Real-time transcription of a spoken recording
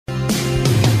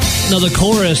Now, the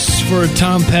chorus for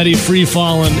Tom Petty, Free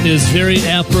Fallin', is very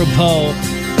apropos.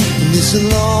 It's a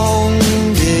long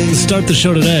day. Let's start the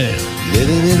show today.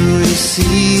 Living in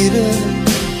Reseda.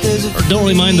 Or don't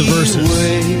really mind the verses.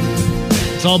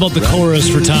 It's all about the chorus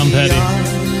for Tom Petty.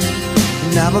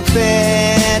 And I'm a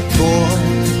bad boy.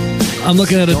 I'm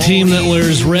looking at a team that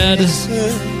wears red,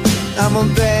 I'm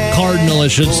a bad cardinal, I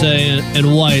should say,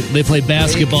 and white. They play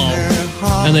basketball.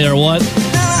 And they are what?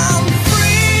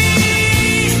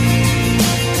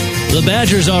 The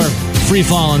Badgers are free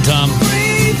falling, Tom.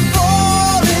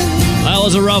 That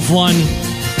was a rough one.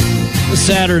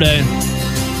 Saturday.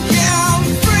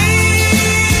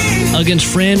 Against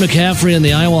Fran McCaffrey and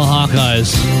the Iowa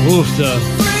Hawkeyes. Oof.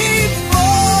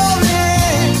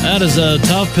 That is a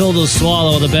tough pill to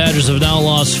swallow. The Badgers have now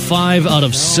lost 5 out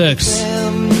of 6.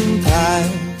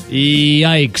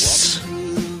 Yikes.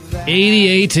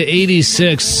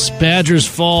 88-86. Badgers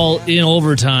fall in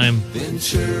overtime.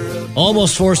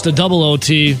 Almost forced a double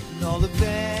OT.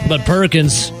 But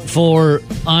Perkins for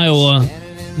Iowa,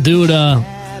 dude,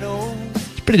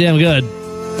 it's pretty damn good.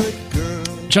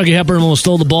 Chucky Hepburn almost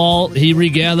stole the ball. He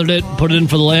regathered it, put it in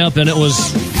for the layup, and it was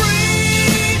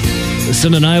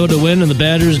sending Iowa to win, and the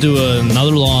Badgers do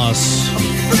another loss.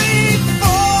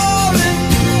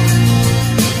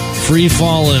 Free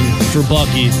falling for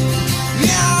Bucky.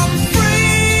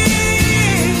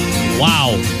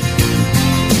 Wow.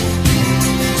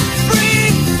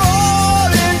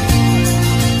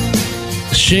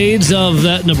 Shades of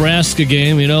that Nebraska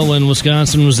game, you know, when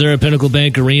Wisconsin was there at Pinnacle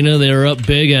Bank Arena. They were up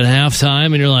big at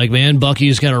halftime, and you're like, man,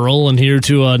 Bucky's kind of rolling here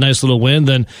to a nice little win.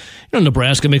 Then, you know,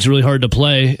 Nebraska makes it really hard to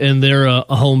play, and they're a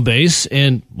home base,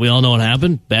 and we all know what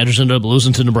happened. Badgers ended up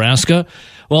losing to Nebraska.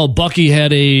 Well, Bucky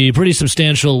had a pretty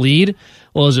substantial lead.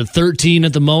 What was it, 13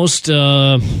 at the most?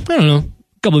 I don't know,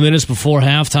 a couple of minutes before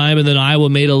halftime, and then Iowa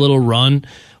made a little run.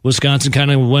 Wisconsin kind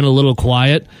of went a little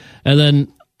quiet, and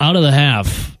then out of the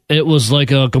half, it was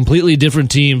like a completely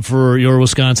different team for your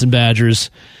Wisconsin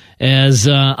Badgers as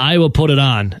Iowa put it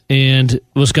on, and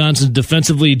Wisconsin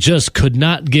defensively just could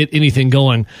not get anything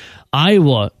going.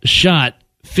 Iowa shot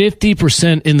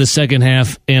 50% in the second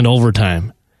half and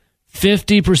overtime.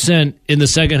 50% in the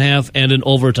second half and in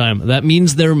overtime. That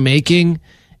means they're making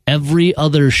every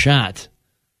other shot.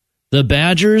 The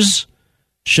Badgers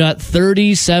shot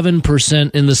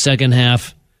 37% in the second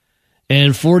half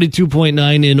and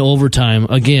 42.9 in overtime.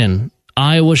 Again,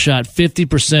 Iowa shot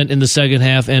 50% in the second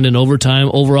half and in overtime.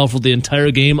 Overall for the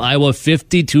entire game, Iowa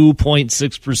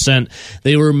 52.6%.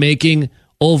 They were making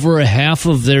over half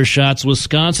of their shots.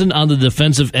 Wisconsin on the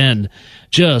defensive end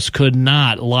just could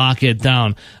not lock it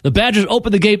down. The Badgers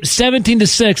opened the game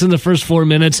 17-6 in the first 4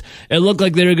 minutes. It looked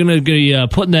like they were going to be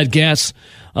putting that gas,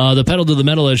 the pedal to the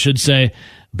metal, I should say.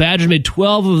 Badgers made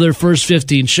 12 of their first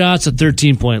 15 shots, a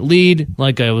 13-point lead,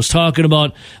 like I was talking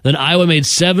about. Then Iowa made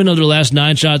 7 of their last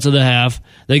 9 shots of the half.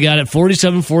 They got it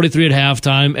 47-43 at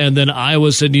halftime, and then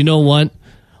Iowa said, you know what?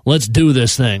 Let's do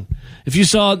this thing. If you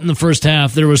saw it in the first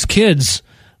half, there was kids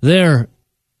there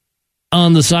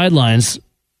on the sidelines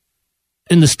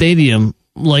in the stadium,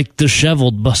 like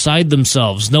disheveled beside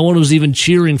themselves. No one was even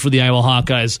cheering for the Iowa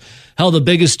Hawkeyes. Hell, the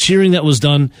biggest cheering that was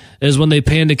done is when they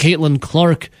panned to Caitlin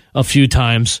Clark a few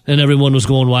times, and everyone was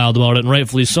going wild about it, and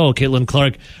rightfully so. Caitlin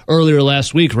Clark earlier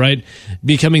last week, right,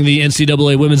 becoming the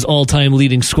NCAA women's all-time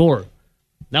leading scorer.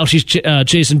 Now she's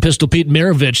chasing Pistol Pete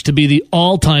Maravich to be the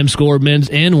all-time scorer, men's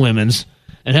and women's,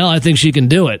 and hell, I think she can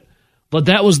do it. But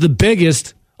that was the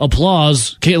biggest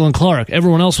applause, Caitlin Clark.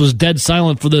 Everyone else was dead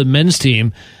silent for the men's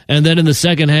team. And then in the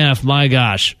second half, my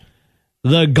gosh,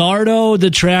 the Gardo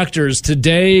detractors,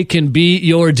 today can be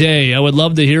your day. I would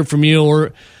love to hear from you,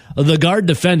 or the guard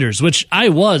defenders, which I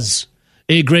was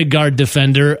a great guard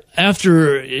defender.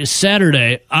 After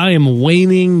Saturday, I am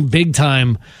waning big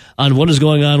time on what is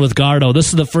going on with Gardo. This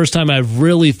is the first time I've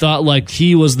really thought like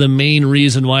he was the main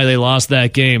reason why they lost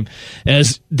that game.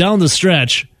 As down the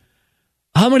stretch,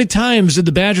 how many times did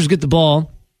the Badgers get the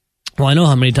ball? Well, I know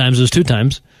how many times. It was 2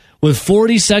 times. With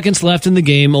 40 seconds left in the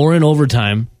game or in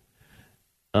overtime,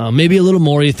 maybe a little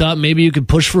more. You thought maybe you could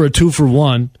push for a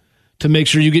 2-for-1 to make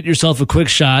sure you get yourself a quick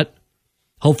shot,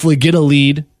 hopefully get a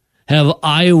lead, have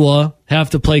Iowa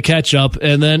have to play catch-up,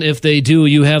 and then if they do,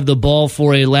 you have the ball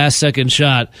for a last-second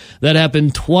shot. That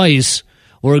happened twice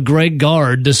where Greg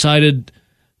Gard decided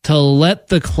to let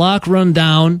the clock run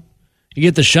down. You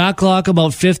get the shot clock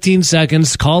about 15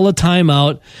 seconds, call a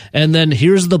timeout, and then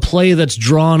here's the play that's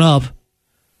drawn up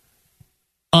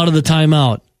out of the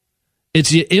timeout.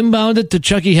 It's you inbound it to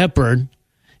Chucky Hepburn.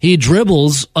 He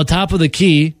dribbles atop of the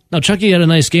key. Now, Chucky had a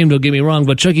nice game, don't get me wrong,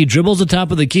 but Chucky dribbles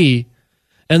atop of the key,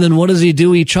 And then what does he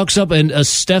do? He chucks up a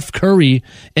Steph Curry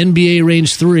NBA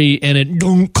range 3, and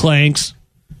it clanks.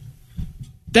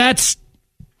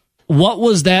 What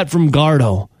was that from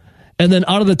Gardo? And then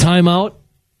out of the timeout,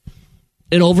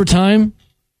 in overtime,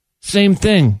 same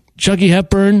thing. Chucky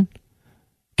Hepburn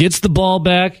gets the ball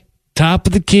back, top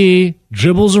of the key,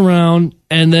 dribbles around,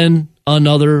 and then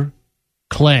another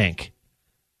clank.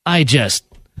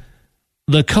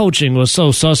 The coaching was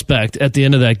so suspect at the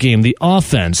end of that game. The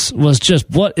offense was just,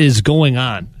 what is going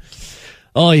on?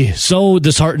 Oh, so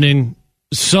disheartening.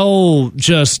 So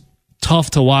just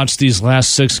tough to watch these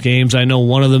last 6 games. I know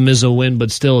one of them is a win,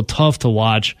 but still tough to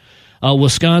watch.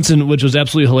 Wisconsin, which was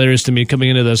absolutely hilarious to me coming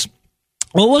into this.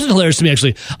 Well, it wasn't hilarious to me,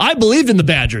 actually. I believed in the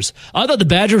Badgers. I thought the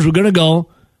Badgers were going to go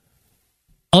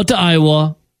out to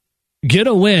Iowa, get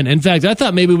a win. In fact, I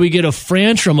thought maybe we get a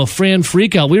Fran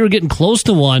freakout. We were getting close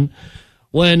to one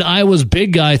when Iowa's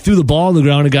big guy threw the ball on the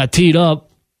ground and got teed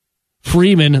up.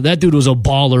 Freeman, that dude was a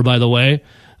baller, by the way.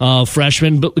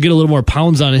 Freshman, but get a little more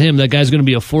pounds on him. That guy's going to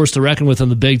be a force to reckon with in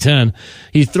the Big Ten.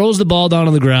 He throws the ball down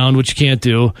on the ground, which you can't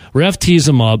do. Ref tees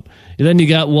him up. And then you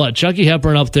got Chucky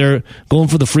Hepburn up there going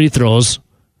for the free throws.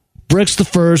 Bricks the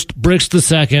first, bricks the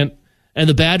second. And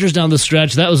the Badgers down the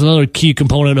stretch, that was another key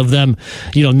component of them,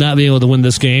 not being able to win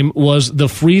this game, was the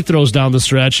free throws down the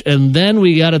stretch. And then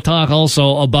we got to talk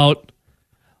also about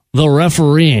the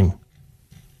refereeing.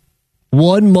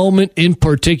 One moment in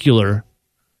particular.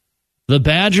 The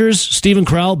Badgers, Stephen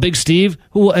Crowell, Big Steve,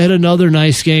 who had another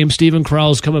nice game. Stephen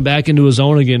Crowell's coming back into his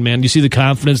own again, man. You see the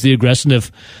confidence, the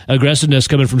aggressiveness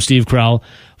coming from Steve Crowell.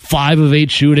 5 of 8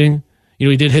 shooting.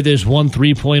 He did hit his 1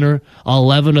 3-pointer,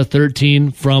 11 of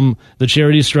 13 from the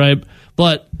charity stripe.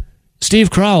 But Steve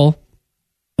Crowell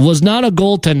was not a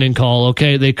goaltending call,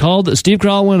 okay? Steve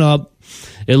Crowell went up.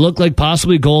 It looked like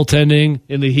possibly goaltending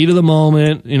in the heat of the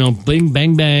moment. Bing,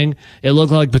 bang, bang. It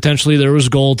looked like potentially there was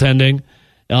goaltending.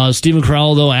 Stephen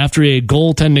Crowell, though, after a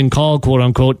goaltending call, quote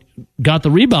unquote, got the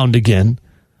rebound again,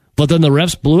 but then the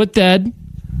refs blew it dead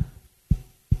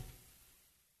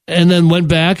and then went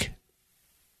back.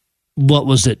 What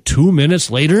was it, 2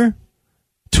 minutes later?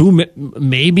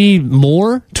 Maybe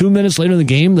more? 2 minutes later in the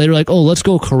game, they were like, oh, let's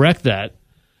go correct that.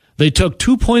 They took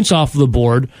 2 points off of the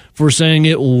board for saying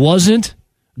it wasn't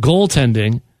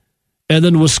goaltending, and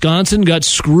then Wisconsin got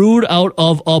screwed out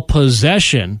of a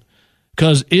possession.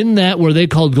 Because in that where they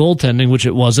called goaltending, which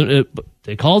it wasn't,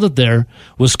 they called it there,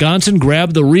 Wisconsin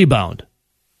grabbed the rebound.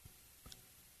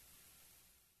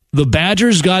 The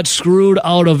Badgers got screwed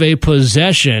out of a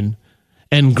possession,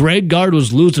 and Greg Gard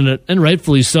was losing it, and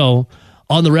rightfully so,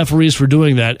 on the referees for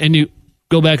doing that. And you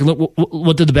go back and look,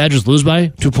 what did the Badgers lose by?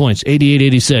 2 points,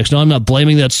 88-86. Now, I'm not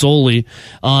blaming that solely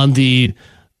on the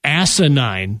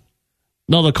asinine.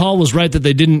 No, the call was right that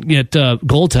they didn't get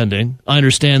goaltending. I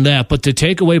understand that. But to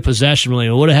take away possession, they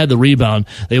would have had the rebound.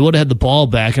 They would have had the ball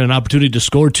back and an opportunity to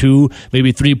score 2,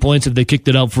 maybe 3 points if they kicked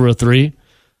it out for a 3.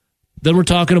 Then we're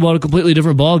talking about a completely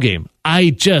different ball game. I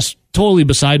just totally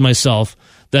beside myself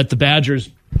that the Badgers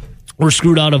were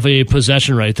screwed out of a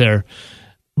possession right there.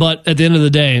 But at the end of the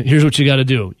day, here's what you got to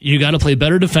do. You got to play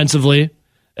better defensively.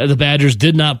 The Badgers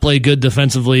did not play good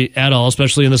defensively at all,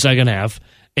 especially in the second half.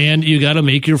 And you got to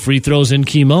make your free throws in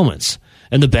key moments.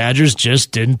 And the Badgers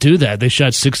just didn't do that. They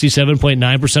shot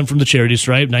 67.9% from the charity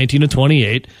stripe, 19 of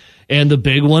 28. And the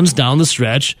big ones down the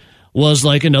stretch was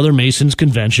like another Mason's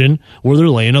convention where they're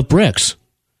laying up bricks.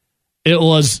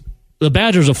 The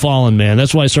Badgers have fallen, man.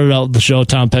 That's why I started out the show,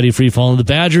 Tom Petty Free Falling. The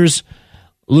Badgers,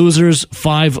 losers,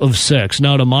 5 of 6.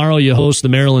 Now tomorrow you host the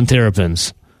Maryland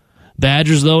Terrapins.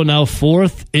 Badgers, though, now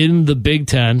 4th in the Big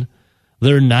Ten.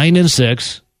 They're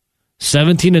 9-6.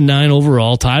 17-9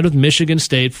 overall, tied with Michigan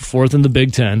State for 4th in the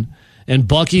Big Ten. And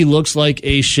Bucky looks like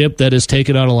a ship that has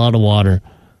taken on a lot of water.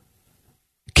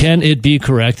 Can it be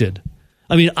corrected?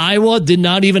 I mean, Iowa did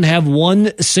not even have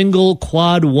one single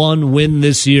quad 1 win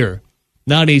this year.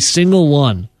 Not a single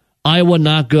one. Iowa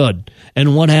not good.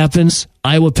 And what happens?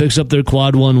 Iowa picks up their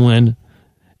quad 1 win,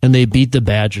 and they beat the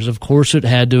Badgers. Of course it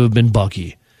had to have been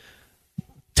Bucky.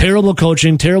 Terrible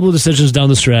coaching, terrible decisions down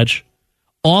the stretch,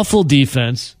 awful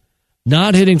defense,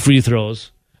 not hitting free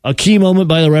throws, a key moment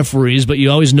by the referees, but you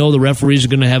always know the referees are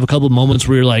going to have a couple of moments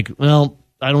where you're like, well,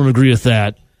 I don't agree with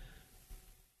that.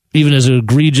 Even as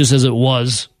egregious as it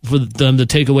was for them to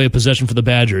take away a possession for the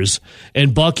Badgers.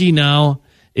 And Bucky now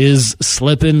is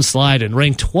slipping, sliding,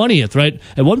 ranked 20th, right?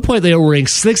 At one point they were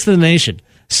ranked 6th in the nation.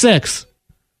 6th.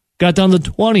 Got down to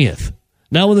 20th.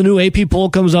 Now when the new AP poll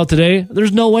comes out today,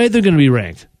 there's no way they're going to be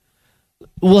ranked.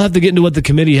 We'll have to get into what the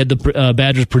committee had the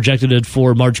Badgers projected it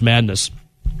for March Madness.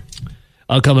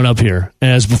 coming up here.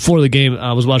 As before the game,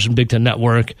 I was watching Big Ten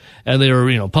Network, and they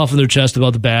were, puffing their chest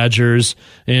about the Badgers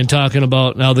and talking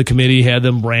about how the committee had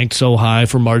them ranked so high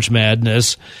for March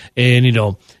Madness, and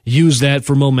use that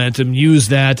for momentum, use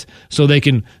that so they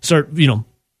can start,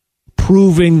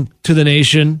 proving to the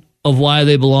nation of why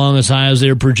they belong as high as they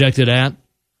were projected at.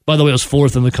 By the way, it was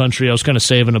 4th in the country. I was kind of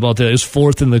saving about that. It was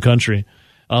 4th in the country,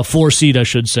 4 seed, I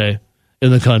should say,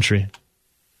 in the country.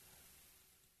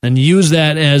 And use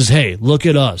that as, hey, look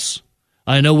at us.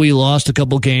 I know we lost a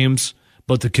couple games,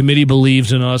 but the committee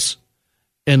believes in us,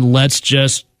 and let's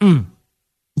just prove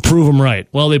them right.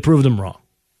 Well, they proved them wrong.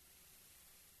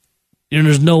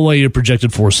 There's no way you're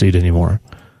projected 4 seed anymore.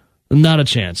 Not a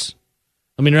chance.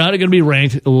 I mean, you're not going to be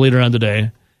ranked later on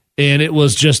today, and it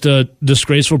was just a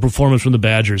disgraceful performance from the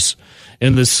Badgers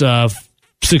in this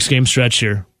 6-game stretch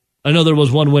here. I know there was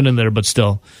one win in there, but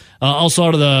still. Also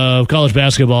out of the college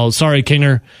basketball, sorry,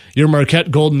 Kinger, your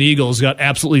Marquette Golden Eagles got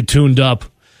absolutely tuned up.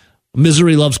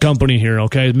 Misery loves company here,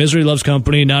 okay? Misery loves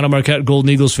company. Not a Marquette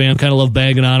Golden Eagles fan. Kind of love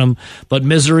bagging on them. But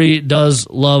Misery does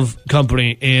love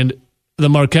company. And the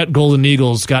Marquette Golden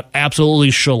Eagles got absolutely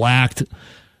shellacked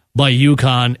by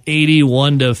UConn,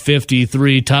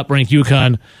 81-53. Top-ranked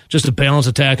UConn, just a balanced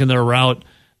attack in their route,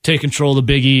 take control of the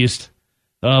Big East,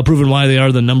 proving why they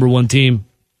are the number 1 team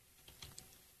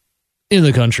in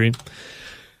the country.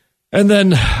 And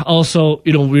then also,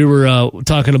 we were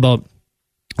talking about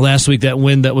last week that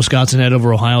win that Wisconsin had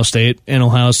over Ohio State. And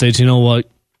Ohio State's, you know what,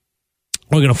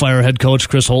 we're going to fire head coach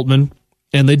Chris Holtmann.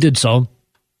 And they did so.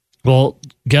 Well,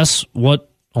 guess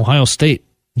what Ohio State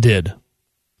did?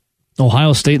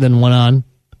 Ohio State then went on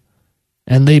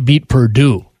and they beat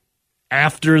Purdue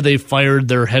after they fired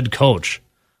their head coach.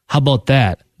 How about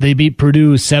that? They beat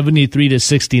Purdue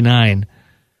 73-69.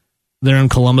 They're in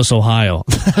Columbus, Ohio.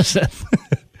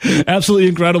 Absolutely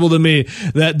incredible to me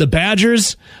that the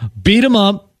Badgers beat them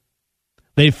up.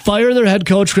 They fire their head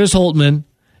coach, Chris Holtmann,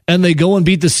 and they go and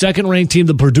beat the second-ranked team,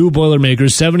 the Purdue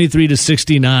Boilermakers,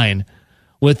 73-69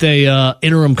 with a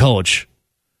interim coach.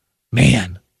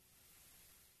 Man.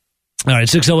 All right,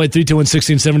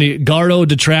 608-321-1670. Gardo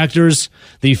detractors,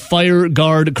 the Fire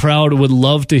Guard crowd would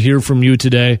love to hear from you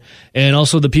today. And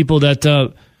also the people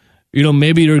that...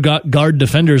 maybe your guard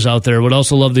defenders out there would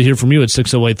also love to hear from you at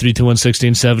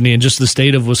 608-321-1670 and just the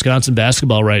state of Wisconsin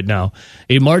basketball right now.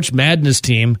 A March Madness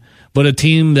team, but a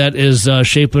team that is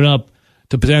shaping up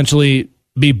to potentially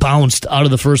be bounced out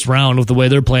of the first round with the way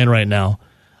they're playing right now.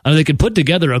 I mean, they could put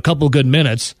together a couple good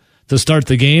minutes to start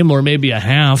the game or maybe a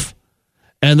half,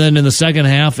 and then in the second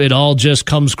half, it all just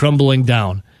comes crumbling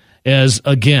down. As,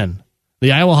 again,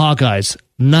 the Iowa Hawkeyes,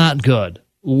 not good.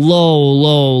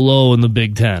 Low in the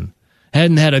Big Ten.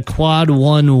 Hadn't had a quad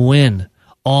 1 win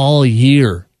all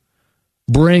year.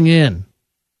 Bring in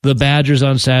the Badgers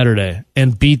on Saturday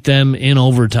and beat them in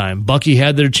overtime. Bucky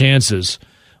had their chances,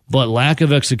 but lack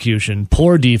of execution,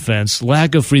 poor defense,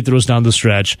 lack of free throws down the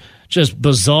stretch, just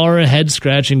bizarre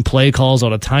head-scratching play calls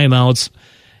out of timeouts,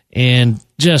 and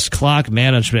just clock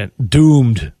management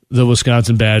doomed the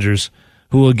Wisconsin Badgers,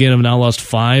 who again have now lost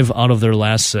 5 out of their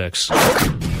last 6.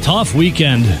 Tough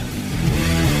weekend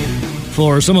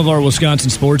for some of our Wisconsin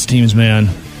sports teams, man.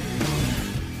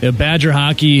 Badger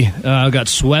hockey got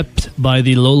swept by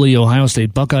the lowly Ohio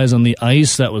State Buckeyes on the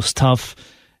ice. That was tough.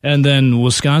 And then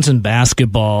Wisconsin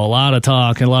basketball, a lot of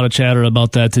talk and a lot of chatter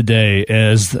about that today,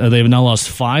 as they've now lost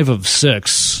 5 of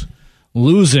 6,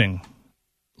 losing.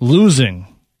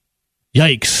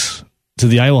 Yikes, to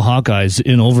the Iowa Hawkeyes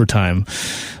in overtime.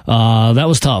 That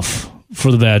was tough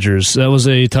for the Badgers. That was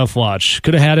a tough watch.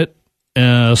 Could have had it.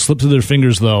 Slipped through their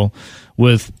fingers, though,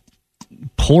 with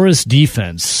porous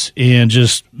defense and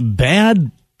just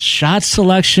bad shot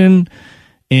selection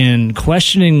and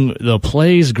questioning the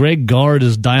plays Greg Gard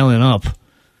is dialing up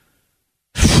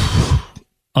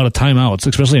out of timeouts,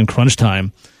 especially in crunch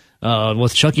time.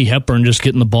 With Chucky Hepburn just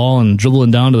getting the ball and dribbling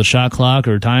down to the shot clock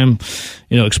or time,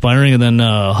 expiring, and then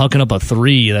hucking up a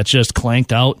 3 that's just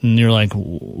clanked out, and you're like,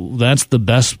 that's the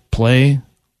best play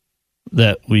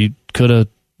that we could have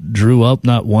drew up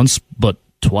not once but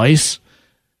twice.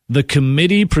 The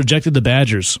committee projected the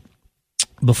Badgers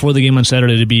before the game on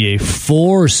Saturday to be a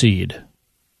 4 seed.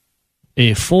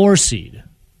 A 4 seed.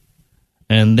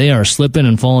 And they are slipping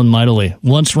and falling mightily.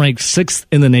 Once ranked 6th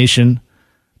in the nation,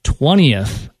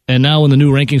 20th. And now when the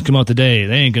new rankings come out today,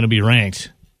 they ain't going to be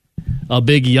ranked. A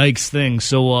big yikes thing.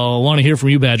 So I want to hear from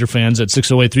you, Badger fans, at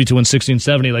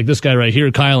 608-321-1670, like this guy right here,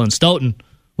 Kyle in Stoughton.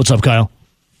 What's up, Kyle?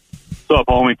 What's up,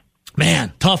 homie?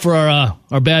 Man, tough for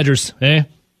our Badgers, eh?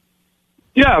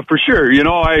 Yeah, for sure.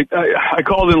 I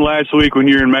called in last week when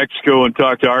you were in Mexico and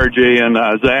talked to RJ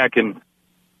and Zach, and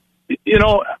you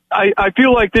know, I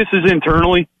feel like this is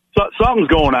internally. Something's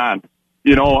going on.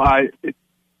 You know,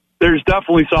 there's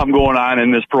definitely something going on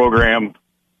in this program.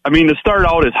 I mean, to start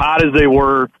out as hot as they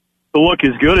were, to look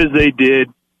as good as they did,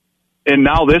 and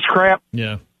now this crap.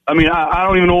 Yeah. I mean, I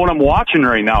don't even know what I'm watching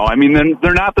right now. I mean,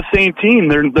 they're not the same team.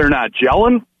 They're not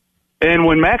gelling. And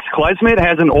when Max Klesmit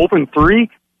has an open three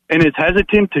and is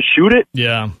hesitant to shoot it,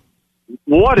 yeah,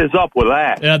 what is up with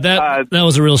that? Yeah, that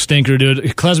was a real stinker, dude.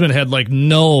 Klesmit had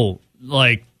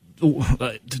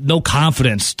no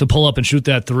confidence to pull up and shoot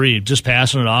that three, just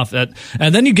passing it off. And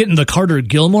then you get into the Carter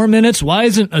Gilmore minutes. Why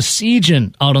isn't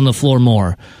Asijan out on the floor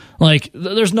more? Like,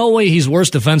 there's no way he's worse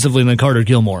defensively than Carter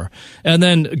Gilmore. And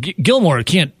then Gilmore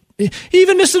can't. He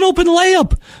even missed an open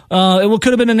layup. It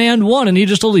could have been an and one, and he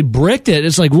just totally bricked it.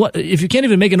 It's like, what if you can't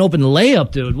even make an open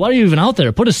layup, dude? Why are you even out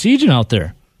there? Put Asijan out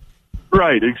there.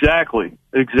 Right, exactly.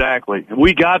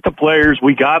 We got the players,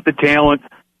 we got the talent.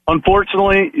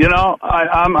 Unfortunately, you know,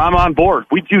 I'm on board.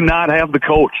 We do not have the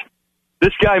coach.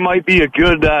 This guy might be a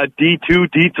good D2,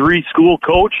 D3 school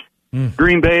coach,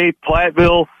 Green Bay,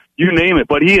 Platteville, you name it,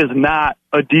 but he is not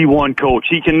a D1 coach.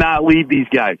 He cannot lead these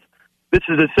guys. This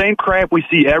is the same crap we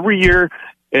see every year,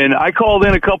 and I called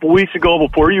in a couple weeks ago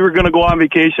before you were going to go on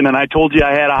vacation, and I told you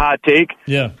I had a hot take.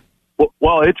 Yeah.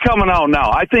 Well, it's coming out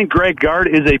now. I think Greg Gard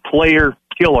is a player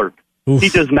killer. Oof. He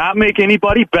does not make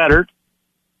anybody better.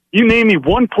 You name me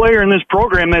one player in this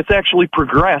program that's actually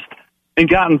progressed and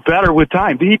gotten better with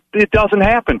time. It doesn't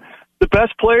happen. The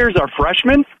best players are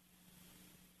freshmen,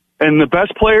 and the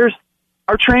best players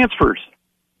are transfers.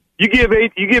 You give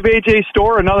A.J.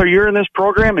 Storr another year in this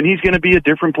program, and he's going to be a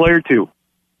different player too.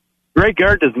 Greg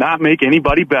Gard does not make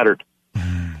anybody better.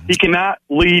 He cannot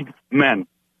lead men.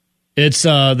 It's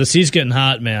the seat's getting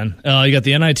hot, man. You got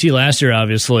the NIT last year,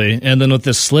 obviously, and then with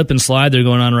this slip and slide they're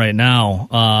going on right now.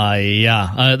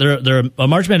 They're a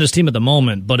March Madness team at the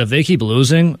moment, but if they keep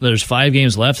losing, there's 5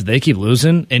 games left. If they keep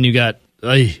losing, and you got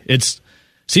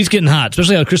seat's getting hot,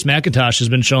 especially how Chris McIntosh has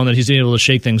been showing that he's able to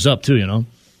shake things up too. You know,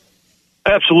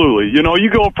 absolutely. You know,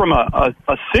 you go from a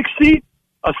 6th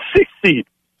seed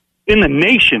in the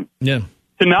nation, yeah,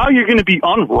 to now you're going to be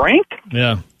unranked.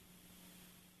 Yeah.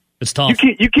 It's tough.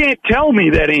 You can't tell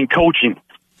me that ain't coaching.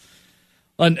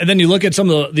 And then you look at some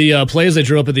of the plays they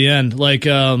drew up at the end, like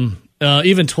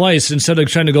even twice, instead of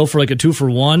trying to go for like a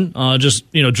 2-for-1,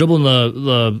 just dribbling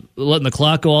letting the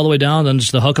clock go all the way down, then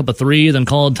just to hook up a 3, then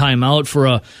call a timeout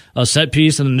for a set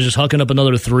piece, and then just hucking up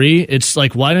another 3. It's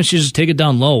like, why don't you just take it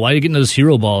down low? Why are you getting to this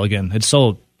hero ball again? It's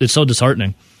so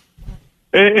disheartening.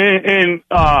 And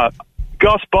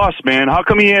Gus Bus, man, how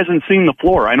come he hasn't seen the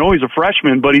floor? I know he's a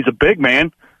freshman, but he's a big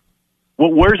man.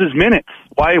 Well, where's his minutes?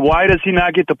 Why does he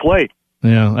not get to play?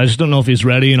 Yeah, I just don't know if he's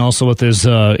ready, and also with his,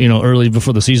 early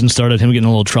before the season started, him getting a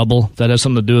little trouble. That has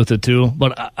something to do with it, too.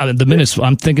 But the minutes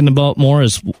I'm thinking about more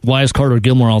is, why is Carter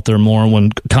Gilmore out there more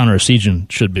when Connor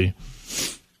Asijan should be?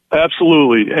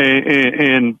 Absolutely.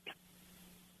 And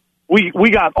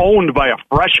we got owned by a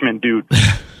freshman, dude.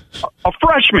 A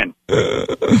freshman.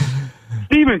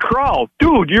 Steven Crowell.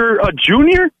 Dude, you're a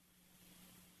junior?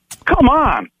 Come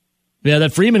on. Yeah,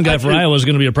 that Freeman guy for Iowa is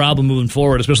going to be a problem moving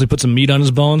forward, especially put some meat on his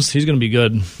bones. He's going to be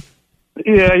good.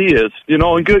 Yeah, he is.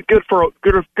 And good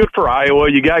for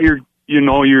Iowa. You got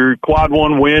your quad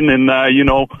 1 win, and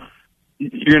you're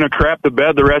going to crap the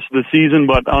bed the rest of the season.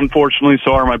 But unfortunately,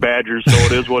 so are my Badgers. So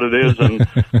it is what it is. And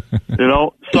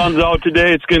sun's out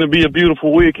today. It's going to be a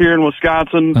beautiful week here in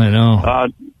Wisconsin. I know.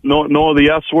 No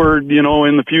the S word,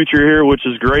 in the future here, which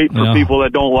is great for people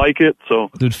that don't like it.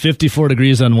 So, dude, 54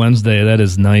 degrees on Wednesday. That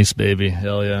is nice, baby.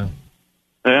 Hell yeah.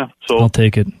 Yeah. So I'll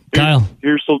take it. Kyle,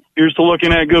 here's to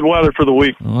looking at good weather for the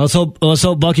week. Well, let's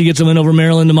hope Bucky gets a win over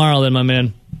Maryland tomorrow, then, my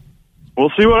man.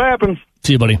 We'll see what happens.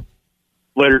 See you, buddy.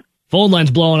 Later. Phone line's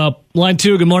blowing up. Line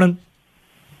 2. Good morning.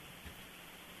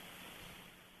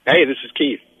 Hey, this is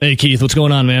Keith. Hey, Keith. What's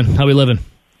going on, man? How we living?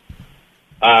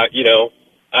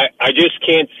 I just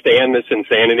can't stand this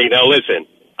insanity. Now, listen,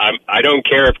 I don't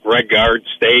care if Greg Gard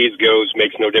stays, goes,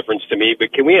 makes no difference to me,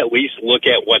 but can we at least look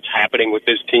at what's happening with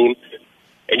this team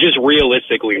and just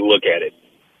realistically look at it?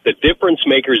 The difference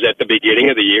makers at the beginning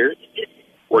of the year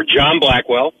were John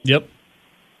Blackwell, yep,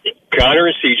 Connor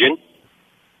Asijan,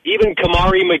 even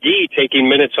Kamari McGee taking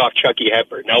minutes off Chucky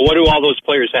Hepburn. Now, what do all those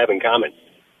players have in common?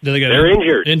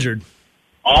 They're injured.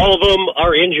 All of them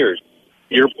are injured.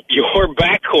 Your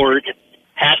backcourt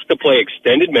has to play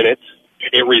extended minutes.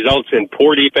 It results in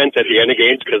poor defense at the end of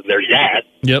games because they're gassed.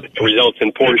 Yep. It results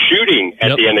in poor shooting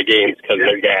at the end of games because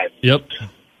they're gassed. Yep.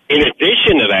 In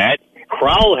addition to that,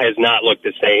 Crowell has not looked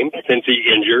the same since he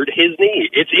injured his knee.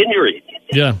 It's injury.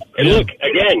 Yeah. And look,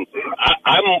 again,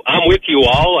 I'm with you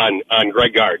all on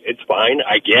Greg Gard. It's fine.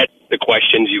 I get the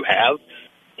questions you have.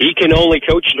 He can only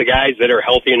coach the guys that are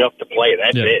healthy enough to play.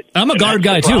 That's it. I'm a guard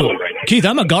guy, too. Right, Keith,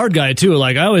 I'm a guard guy, too.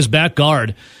 Like, I always back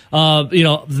guard.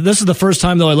 This is the first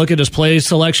time, though, I look at his play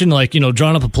selection, like,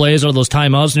 drawing up the plays or those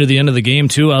timeouts near the end of the game,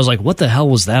 too. I was like, what the hell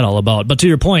was that all about? But to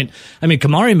your point, I mean,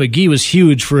 Kamari McGee was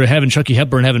huge for having Chucky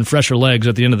Hepburn having fresher legs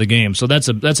at the end of the game. So that's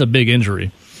a big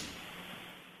injury.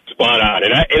 Spot on.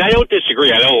 And I don't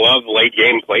disagree. I don't love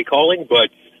late-game play calling, but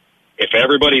if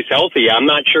everybody's healthy, I'm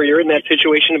not sure you're in that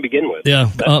situation to begin with. Yeah,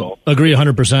 agree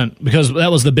 100%. Because that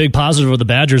was the big positive of the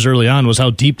Badgers early on was how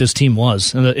deep this team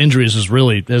was, and the injuries has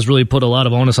really put a lot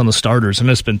of onus on the starters, and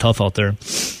it's been tough out there.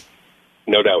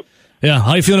 No doubt. Yeah,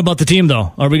 how are you feeling about the team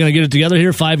though? Are we going to get it together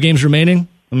here? 5 games remaining.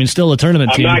 I mean, still a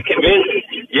tournament team. I'm not convinced.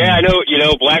 Yeah, I know.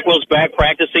 Blackwell's back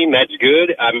practicing. That's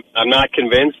good. I'm not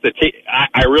convinced.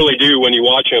 I really do. When you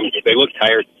watch them, they look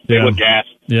tired. They look gassed.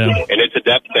 Yeah, and it's a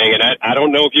depth thing, and I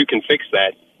don't know if you can fix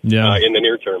that. In the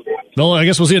near term. Well, I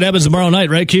guess we'll see what happens tomorrow night,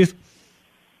 right, Keith?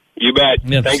 You bet.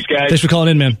 Yeah. Thanks, guys. Thanks for calling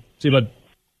in, man. See you, bud.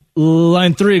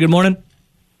 Line 3. Good morning.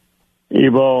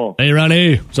 Ebo. Hey,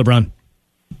 Ronnie. What's up, Ron?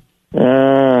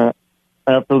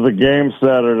 After the game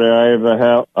Saturday,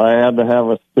 I had to have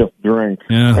a stiff drink.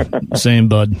 Yeah, same,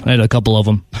 bud. I had a couple of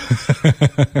them.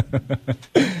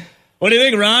 What do you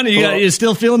think, Ron? You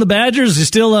still feeling the Badgers? You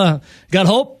still got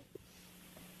hope?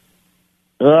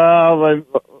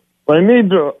 They need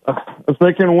to, if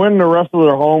they can win the rest of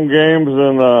their home games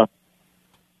and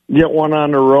get one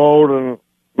on the road and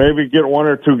maybe get 1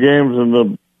 or 2 games in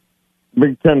the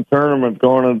Big Ten tournament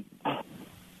going.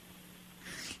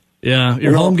 Yeah,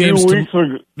 your home game's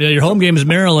your home game is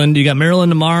Maryland. You got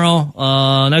Maryland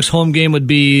tomorrow. Next home game would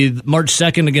be March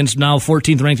 2nd against now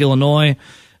 14th ranked Illinois,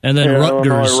 and then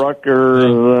Rutgers.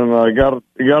 And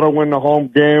you got to win the home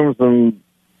games, and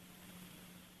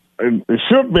they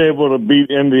should be able to beat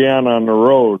Indiana on the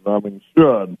road. I mean,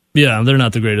 should. Yeah, they're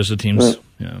not the greatest of teams.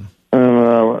 Yeah,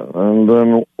 and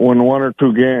then win 1 or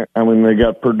 2 games. I mean, they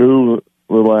got Purdue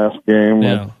the last game.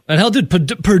 Yeah. And how did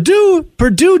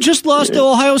Purdue just lost to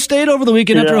Ohio State over the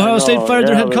weekend after Ohio State fired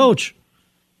their head coach?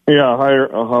 Yeah,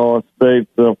 Ohio State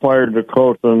fired the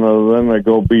coach, and then they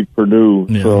go beat Purdue.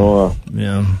 Yeah. So,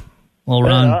 Well,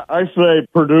 Ron, I say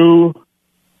Purdue.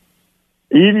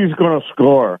 Edie's going to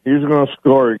score. He's going to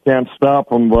score. You can't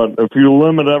stop him. But if you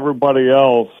limit everybody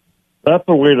else, that's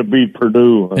the way to beat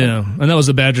Purdue. Yeah, and that was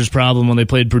the Badgers' problem when they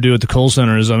played Purdue at the Kohl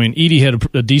Center. I mean, Edie had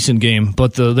a decent game,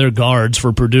 but their guards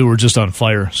for Purdue were just on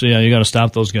fire. So, yeah, you got to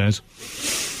stop those guys.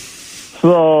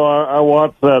 So I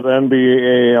watched that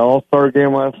NBA All-Star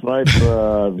game last night.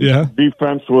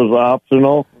 Defense was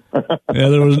optional. Yeah,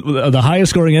 there was the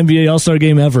highest-scoring NBA All-Star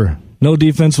game ever. No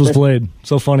defense was played.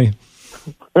 So funny.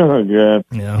 Oh, God.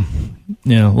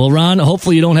 Yeah. Well, Ron,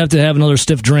 hopefully you don't have to have another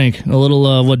stiff drink. A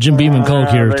little Jim Beam and Coke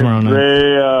here tomorrow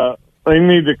night. They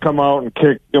need to come out and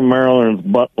kick Maryland's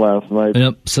butt last night.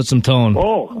 Yep, set some tone.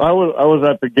 Oh, I was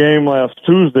at the game last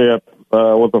Tuesday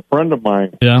with a friend of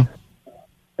mine. Yeah.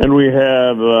 And we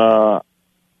had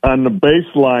on the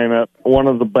baseline at one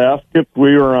of the baskets,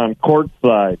 we were on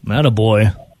courtside.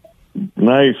 Attaboy.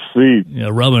 Nice seat. Yeah,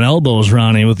 rubbing elbows,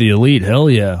 Ronnie, with the elite. Hell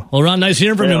yeah. Well, Ron, nice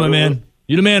hearing from you, my man.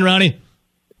 You the man, Ronnie.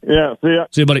 Yeah, see ya.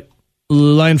 See you, buddy.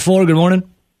 Line 4, good morning.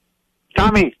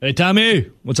 Tommy. Hey,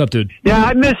 Tommy. What's up, dude? Yeah,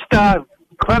 I missed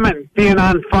Clement being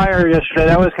on fire yesterday.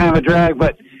 That was kind of a drag,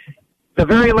 but the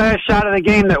very last shot of the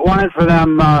game that won it for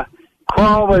them,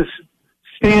 Crowell was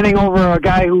standing over a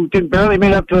guy who barely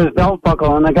made up to his belt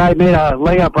buckle, and the guy made a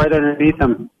layup right underneath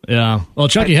him. Yeah. Well,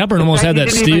 Chucky Hepburn almost had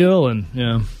that steal,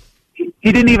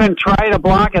 He didn't even try to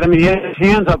block it. I mean, he had his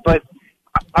hands up, but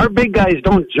our big guys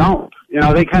don't jump.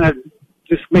 They kind of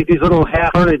just make these little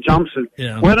half-hearted jumps.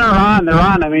 And when they're on, they're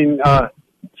on. I mean,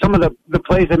 some of the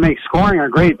plays that make scoring are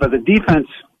great, but the defense,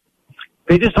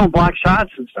 they just don't block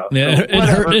shots and stuff. Yeah,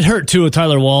 so it hurt, too, with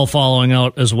Tyler Wall following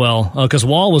out as well, because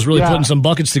Wall was really putting some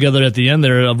buckets together at the end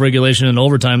there of regulation and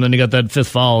overtime. Then he got that 5th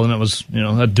foul, and it was,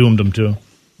 that doomed him, too.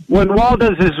 When Wall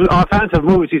does his offensive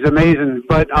moves, he's amazing,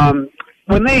 but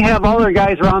when they have all their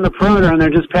guys around the perimeter and they're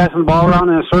just passing the ball around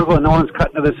in a circle and no one's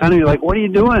cutting to the center, you're like, what are you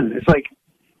doing? It's like,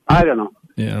 I don't know.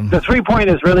 Yeah. The 3-point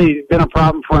has really been a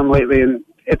problem for them lately, and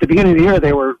at the beginning of the year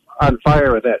they were on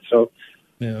fire with that. So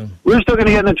we're still going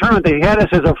to get in the tournament. They had us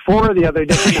as a 4 the other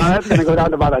day. Now that's going to go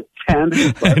down to about a 10.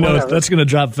 I know, that's going to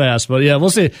drop fast, but we'll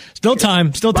see. Still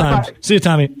time. Bye-bye. See you,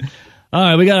 Tommy. All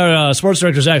right, we got our sports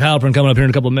director, Zach Heilprin, coming up here in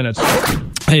a couple of minutes.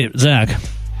 Hey, Zach,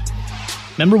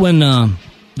 remember when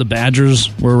the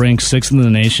Badgers were ranked 6th in the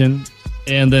nation,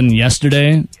 and then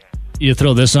yesterday you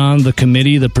throw this on the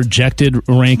committee, the projected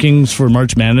rankings for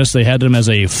March Madness. They had them as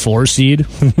a 4 seed.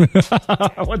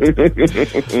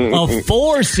 A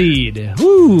 4 seed.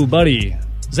 Woo, buddy.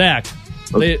 Zach,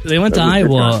 they went to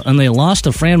Iowa and they lost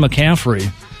to Fran McCaffrey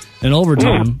in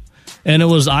overtime, and it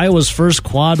was Iowa's first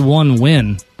quad 1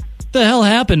 win. What the hell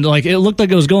happened? Like, it looked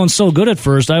like it was going so good at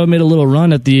first. Iowa made a little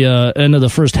run at the end of the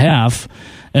first half,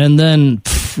 and then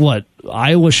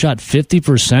Iowa shot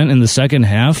 50% in the second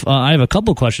half. I have a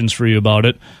couple questions for you about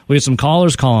it. We had some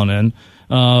callers calling in,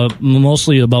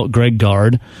 mostly about Greg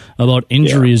Gard, about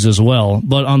injuries as well.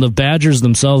 But on the Badgers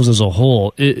themselves as a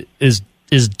whole, is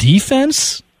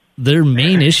defense their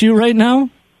main issue right now?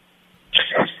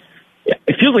 Yeah,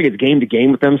 it feels like it's game to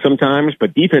game with them sometimes,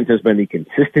 but defense has been the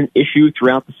consistent issue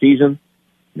throughout the season.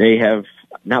 They have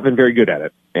not been very good at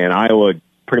it, and Iowa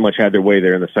pretty much had their way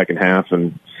there in the second half.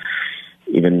 And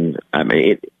even,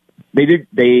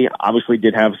 they obviously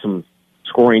did have some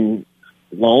scoring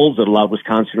lulls that allowed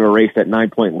Wisconsin to erase that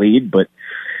 9-point lead, but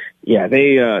yeah,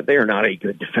 they are not a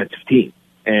good defensive team.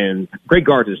 And Greg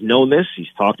Gard has known this.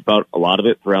 He's talked about a lot of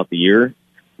it throughout the year.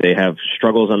 They have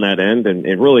struggles on that end, and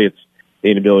really it's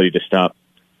the inability to stop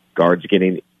guards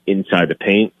getting inside the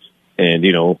paint. And,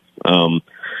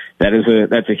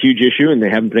 that's a huge issue, and they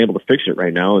haven't been able to fix it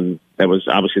right now. And that was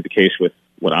obviously the case with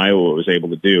what Iowa was able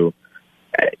to do.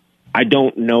 I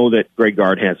don't know that Greg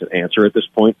Gard has an answer at this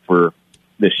point for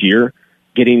this year.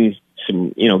 Getting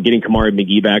Kamari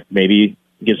McGee back maybe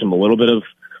gives him a little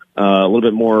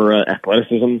bit more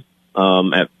athleticism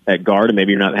at guard, and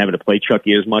maybe you're not having to play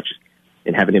Chucky as much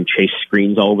and having him chase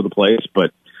screens all over the place.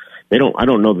 But I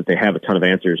don't know that they have a ton of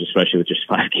answers, especially with just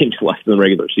 5 games left in the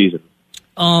regular season.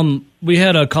 We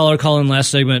had a caller call in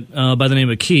last segment by the name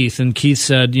of Keith, and Keith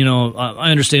said, I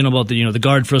understand about the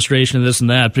guard frustration and this and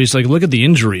that, but he's like, look at the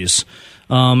injuries.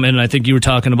 And I think you were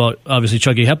talking about, obviously,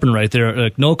 Chucky Hepburn right there.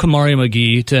 Like, no Kamari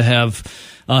McGee to have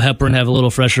Hepburn have a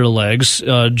little fresher legs.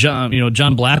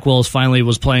 John Blackwell finally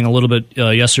was playing a little bit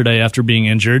yesterday after being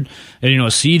injured. And,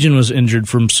 Sejan was injured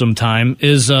for some time.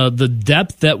 Is the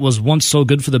depth that was once so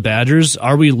good for the Badgers,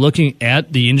 are we looking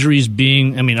at the injuries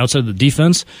being, outside of the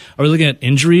defense, are we looking at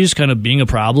injuries kind of being a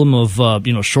problem of,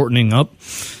 shortening up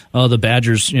the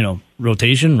Badgers,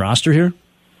 rotation, roster here?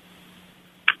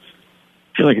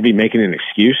 I feel like it'd be making an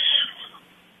excuse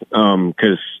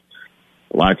because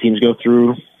a lot of teams go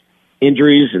through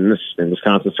injuries, and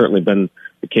Wisconsin's certainly been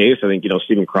the case. I think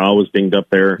Stephen Crowell was dinged up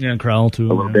there, Crowell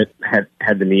too, a little bit,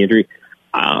 had the knee injury.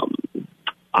 I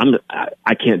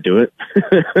can't do it.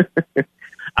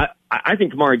 I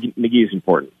think Kamari McGee is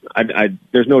important.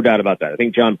 There's no doubt about that. I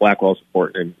think John Blackwell's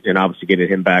important, and obviously getting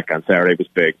him back on Saturday was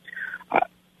big.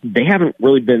 They haven't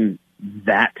really been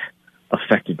that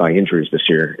affected by injuries this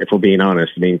year, if we're being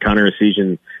honest. Connor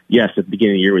Essegian, yes, at the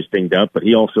beginning of the year was dinged up, but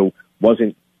he also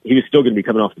wasn't. He was still going to be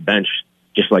coming off the bench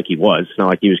just like he was. It's not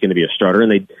like he was going to be a starter, and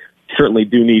they certainly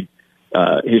do need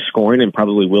his scoring and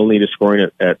probably will need his scoring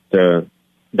at down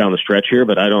the stretch here,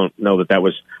 but I don't know that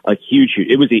was a huge.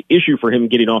 It was an issue for him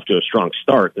getting off to a strong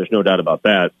start. There's no doubt about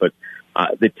that, but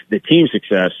the team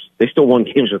success, they still won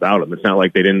games without him. It's not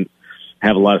like they didn't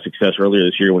have a lot of success earlier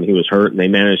this year when he was hurt, and they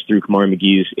managed through Kamari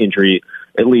McGee's injury,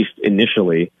 at least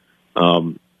initially.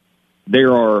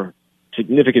 There are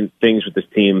significant things with this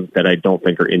team that I don't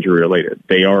think are injury related.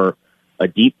 They are a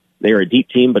deep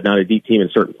team, but not a deep team in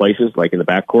certain places, like in the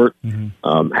backcourt.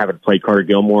 Mm-hmm. Having played Carter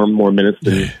Gilmore more minutes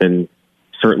than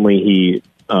certainly he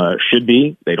should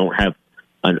be. They don't have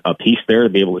a piece there to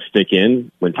be able to stick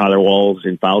in when Tyler Wall's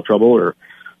in foul trouble, or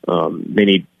they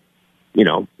need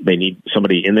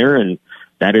somebody in there, and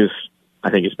that is, I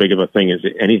think, as big of a thing as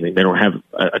anything. They don't have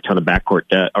a ton of front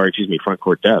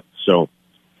court depth. So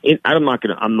I'm not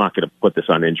gonna put this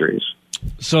on injuries.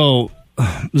 So,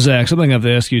 Zach, something I have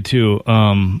to ask you too.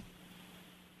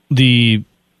 The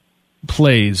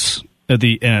plays at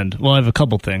the end. Well, I have a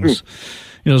couple things.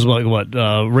 It was like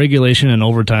regulation and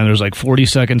overtime. There's like 40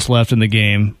 seconds left in the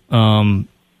game.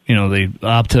 They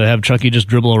opt to have Chucky just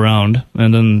dribble around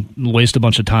and then waste a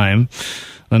bunch of time,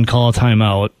 then call a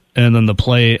timeout. And then the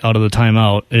play out of the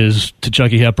timeout is to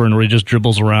Chucky Hepburn, where he just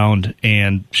dribbles around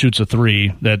and shoots a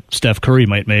 3 that Steph Curry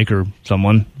might make, or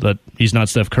someone, but he's not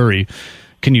Steph Curry.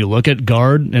 Can you look at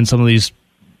Gard and some of these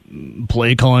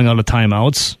play calling out of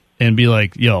timeouts and be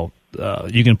like, you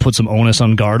can put some onus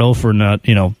on Gardo for not,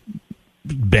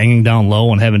 banging down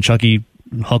low and having Chucky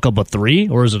hook up a 3,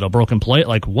 or is it a broken play?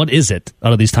 Like, what is it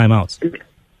out of these timeouts?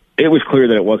 It was clear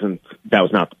that that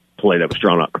was not the play that was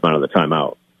drawn up out of the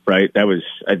timeout. Right,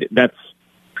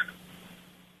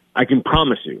 I can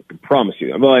promise you.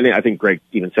 Well, I think Greg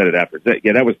even said it after.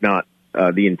 That was not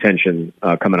the intention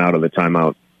coming out of the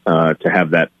timeout to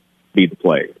have that be the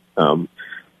play.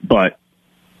 But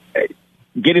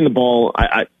getting the ball,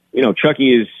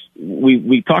 Chucky is.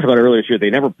 We talked about it earlier this year. They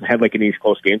never had like any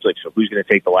close games. Like, so who's going to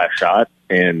take the last shot?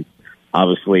 And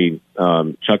obviously,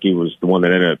 Chucky was the one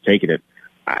that ended up taking it.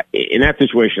 In that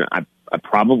situation, I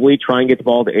probably try and get the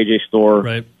ball to AJ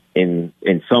Storr in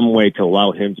some way to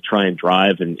allow him to try and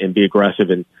drive and be aggressive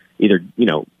and either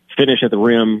finish at the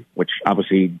rim, which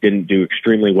obviously didn't do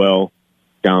extremely well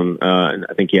down. And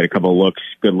I think he had a couple of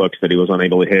good looks that he was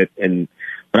unable to hit.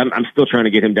 But I'm still trying to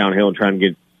get him downhill and trying to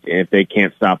get, if they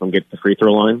can't stop him, get to the free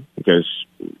throw line, because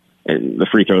the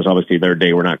free throws obviously their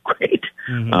day were not great,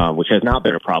 which has not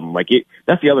been a problem.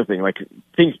 That's the other thing, like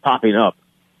things popping up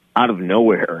out of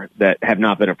nowhere that have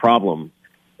not been a problem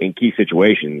in key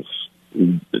situations.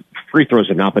 The free throws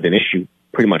have not been an issue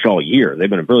pretty much all year. They've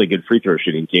been a really good free throw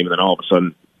shooting team, and then all of a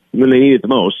sudden, when they need it the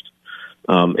most,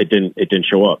 it didn't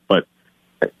show up. But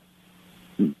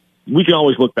we can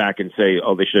always look back and say,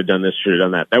 oh, they should have done this, should have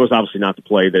done that. That was obviously not the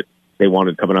play that they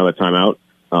wanted coming out of the timeout.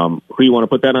 Who you want to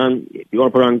put that on? If you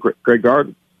want to put on Greg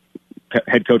Gard,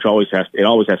 head coach always has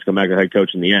to come back to head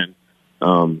coach in the end.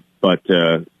 But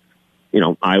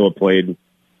Iowa played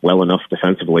well enough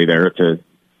defensively there to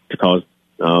cause,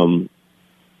 I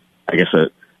guess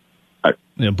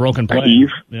a broken play. A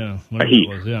heave. Yeah, a heave.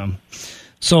 It was, yeah.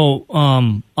 So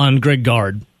on Greg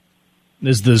Gard,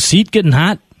 is the seat getting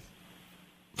hot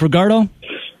for Gardo?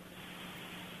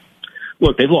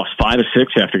 Look, they've lost 5 of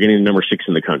 6 after getting to number 6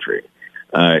 in the country.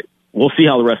 We'll see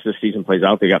how the rest of the season plays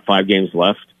out. They got 5 games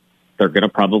left. They're going to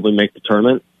probably make the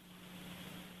tournament.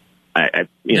 They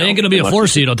ain't going to be a 4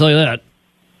 seed, I'll tell you that.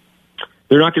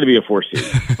 They're not going to be a 4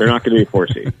 seed. They're not going to be a 4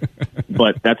 seed.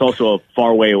 But that's also a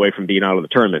far way away from being out of the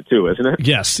tournament, too, isn't it?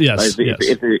 Yes.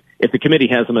 If the committee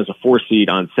has them as a 4 seed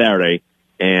on Saturday,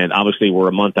 and obviously we're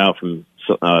a month out from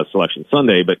Selection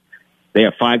Sunday, but they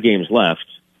have 5 games left.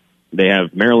 They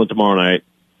have Maryland tomorrow night.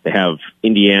 They have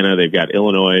Indiana. They've got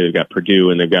Illinois. They've got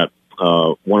Purdue, and they've got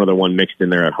one other one mixed in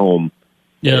there at home.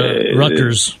 Yeah,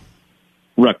 Rutgers.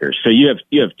 So you have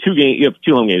 2 games. You have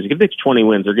 2 home games. If they get 20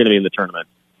 wins, they're going to be in the tournament,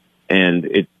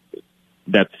 and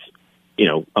that's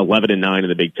 11-9 in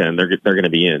the Big Ten. They're going to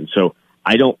be in. So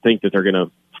I don't think that they're going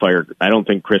to fire. I don't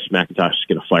think Chris McIntosh is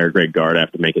going to fire Greg Gard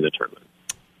after making the tournament.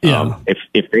 Yeah.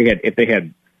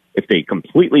 If they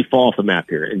completely fall off the map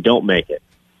here and don't make it,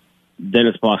 then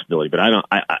it's a possibility. But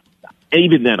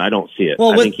even then, I don't see it.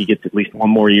 Well, I think he gets at least one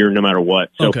more year, no matter what.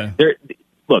 So okay.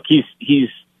 Look, he's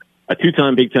a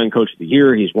 2-time Big Ten Coach of the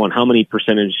Year. He's won how many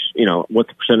percentage? What's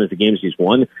the percentage of games he's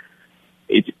won?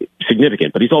 It's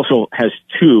significant. But he's also has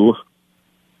 2.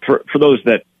 For those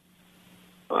that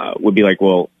would be like,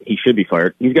 well, he should be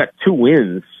fired. He's got 2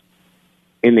 wins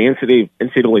in the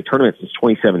NCAA tournament since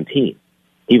 2017.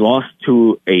 He lost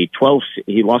to a 12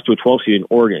 seed in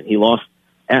Oregon. He lost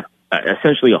at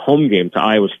essentially a home game to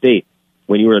Iowa State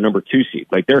when you were a number 2 seed.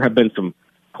 Like, there have been some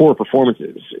poor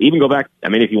performances. Even go back. I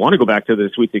mean, if you want to go back to the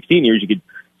Sweet 16 years, you could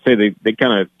say they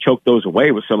kind of choked those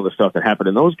away with some of the stuff that happened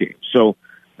in those games. So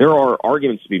there are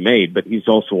arguments to be made, but he's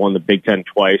also won the Big Ten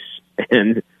twice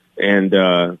and is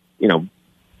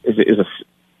a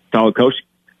solid coach.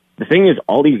 The thing is,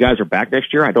 all these guys are back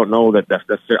next year. I don't know that that's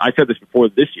necessary. I said this before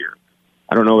this year.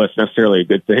 I don't know that's necessarily a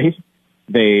good thing.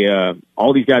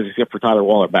 All these guys except for Tyler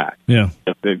Wall are back. Yeah,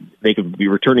 they could be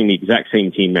returning the exact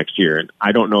same team next year, and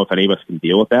I don't know if any of us can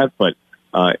deal with that, but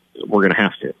we're going to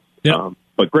have to. Yeah.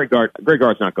 But Greg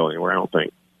Gard's not going anywhere, I don't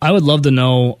think. I would love to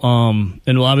know,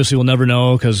 and obviously we'll never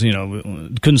know because, we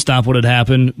couldn't stop what had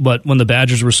happened, but when the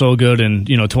Badgers were so good in,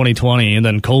 2020 and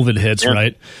then COVID hits,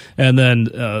 right? And then,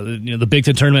 the Big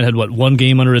Ten tournament had, 1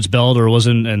 game under its belt or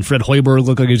wasn't, and Fred Hoiberg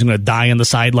looked like he was going to die on the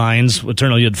sidelines. It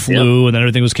turned out he had flu and then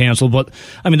everything was canceled. But,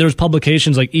 there was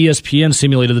publications like ESPN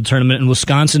simulated the tournament and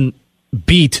Wisconsin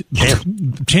beat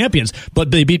champions,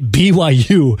 but they beat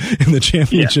BYU in the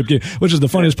championship game, which is the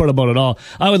funniest part about it all.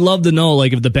 I would love to know,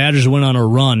 if the Badgers went on a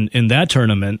run in that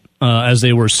tournament, as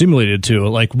they were simulated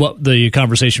to, what the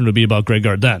conversation would be about Greg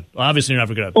Gard then. Well, obviously, you're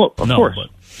not going to know.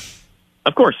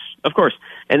 Of course.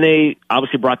 And they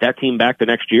obviously brought that team back the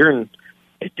next year, and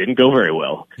it didn't go very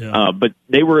well. Yeah. But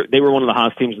they were one of the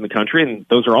hottest teams in the country, and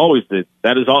those are always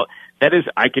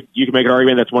you could make an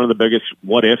argument that's one of the biggest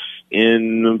what ifs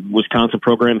in Wisconsin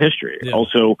program history. Yeah.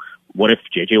 Also, what if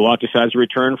J.J. Watt decides to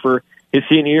return for his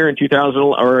senior year in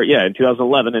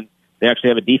 2011, and they actually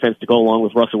have a defense to go along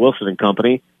with Russell Wilson and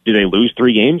company? Do they lose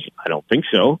 3 games? I don't think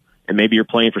so. And maybe you're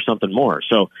playing for something more.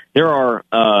 So there's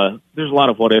a lot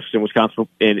of what ifs in Wisconsin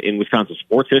in Wisconsin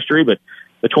sports history, but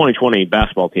the 2020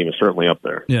 basketball team is certainly up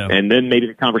there. Yeah. And then maybe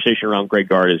the conversation around Greg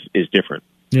Gard is different.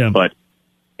 Yeah. But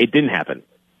it didn't happen.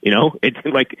 It's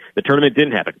like the tournament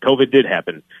didn't happen. COVID did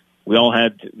happen. we all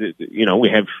had, we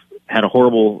have had a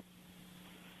horrible,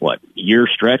 year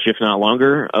stretch, if not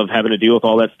longer, of having to deal with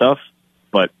all that stuff.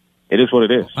 But it is what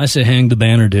it is. I say hang the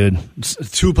banner, dude.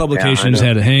 2 publications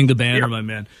had to hang the banner, my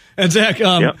man. And Zach,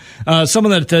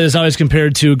 someone that is always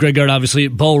compared to Greg Gard, obviously,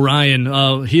 Bo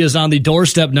Ryan. He is on the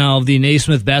doorstep now of the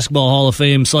Naismith Basketball Hall of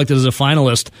Fame, selected as a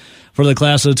finalist for the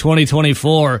class of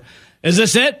 2024. Is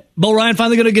this it? Bo Ryan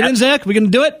finally going to get in, Zach? We going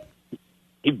to do it?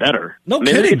 He better. No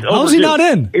kidding. How is he not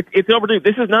in? It's overdue.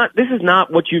 This is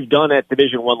not what you've done at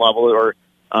Division I level or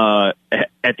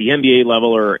at the NBA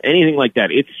level or anything like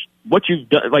that. It's what you've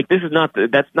done. Like, this is not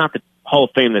that's not the Hall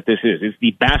of Fame that this is. It's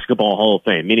the Basketball Hall of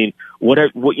Fame, meaning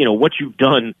what you've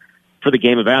done for the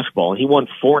game of basketball. He won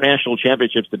 4 national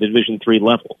championships at the Division III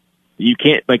level. You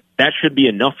can't, that should be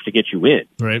enough to get you in.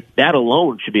 Right. That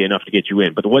alone should be enough to get you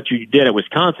in. But what you did at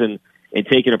Wisconsin and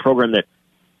taking a program that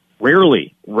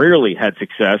rarely had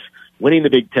success, winning the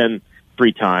Big Ten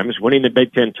 3 times, winning the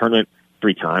Big Ten tournament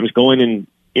 3 times, going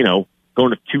to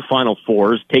 2 Final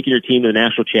Fours, taking your team to the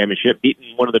national championship,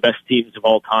 beating one of the best teams of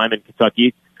all time in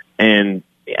Kentucky. And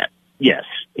yes,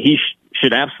 he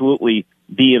should absolutely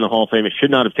be in the Hall of Fame. It should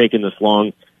not have taken this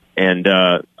long. And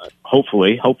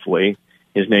hopefully,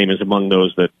 his name is among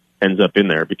those that ends up in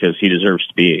there because he deserves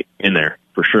to be in there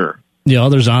for sure. Yeah,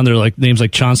 others on there, like names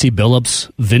like Chauncey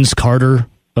Billups, Vince Carter,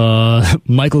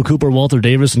 Michael Cooper, Walter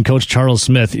Davis, and Coach Charles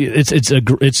Smith. It's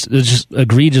just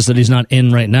egregious that he's not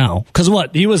in right now. Because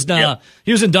he was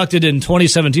inducted in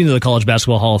 2017 to the College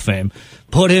Basketball Hall of Fame.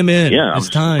 Put him in. Yeah, it's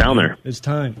time. Down there. It's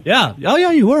time. Yeah. Oh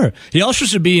yeah, you were. He also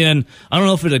should be in. I don't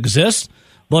know if it exists,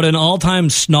 but an all-time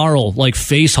snarl, like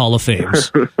face Hall of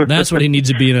Fames. That's what he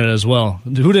needs to be in it as well.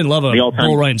 Who didn't love a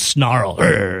Bo Ryan snarl?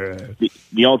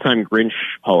 The all-time Grinch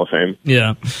Hall of Fame.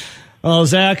 Yeah. Oh,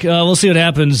 Zach, we'll see what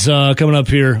happens coming up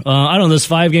here. I don't know, this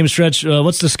 5-game stretch,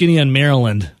 what's the skinny on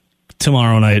Maryland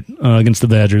tomorrow night against the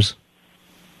Badgers?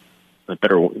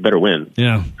 Better win.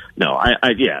 Yeah. No,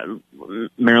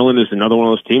 Maryland is another one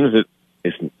of those teams that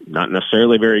is not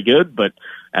necessarily very good, but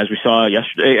as we saw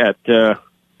yesterday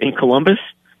in Columbus,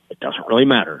 it doesn't really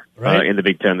matter in the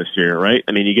Big Ten this year, right?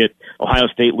 I mean, you get Ohio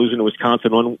State losing to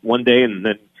Wisconsin one day and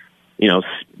then,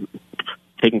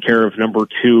 taking care of number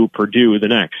 2 Purdue the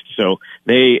next. So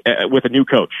they with a new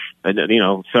coach, and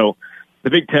so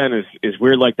the Big Ten is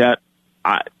weird like that.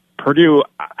 Purdue,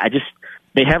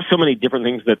 they have so many different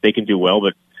things that they can do well,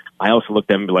 but I also look at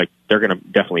them and be like, they're going to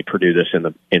definitely Purdue this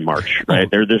in March, right?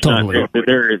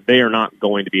 They are not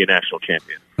going to be a national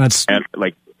champion. That's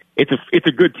it's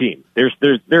a good team. They're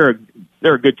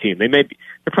a good team. They're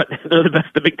the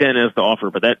best the Big Ten has to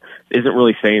offer, but that isn't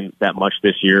really saying that much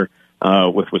this year.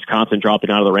 With Wisconsin dropping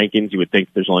out of the rankings, you would think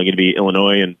there's only going to be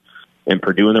Illinois and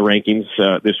Purdue in the rankings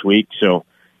this week. So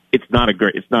it's not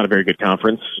a very good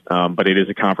conference, but it is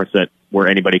a conference where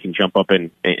anybody can jump up and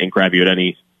grab you at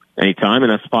any time,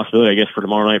 and that's a possibility, I guess, for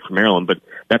tomorrow night for Maryland. But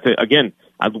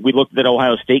we looked at that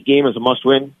Ohio State game as a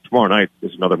must-win. Tomorrow night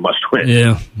is another must-win.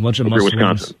 Yeah, much of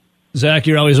must-wins. Zach,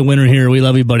 you're always a winner here. We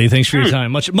love you, buddy. Thanks for your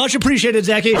time. Much appreciated,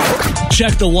 Zachy.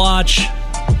 Check the watch.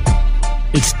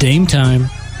 It's Dame time.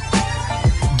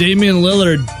 Damian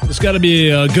Lillard, it's got to be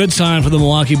a good sign for the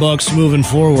Milwaukee Bucks moving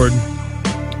forward.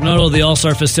 Not only the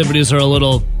All-Star festivities are a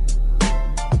little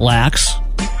lax,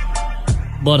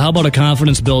 but how about a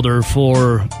confidence builder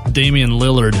for Damian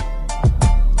Lillard?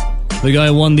 The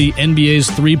guy won the NBA's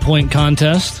three-point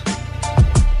contest,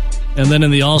 and then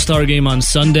in the All-Star game on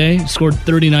Sunday, scored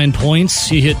 39 points.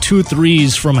 He hit 2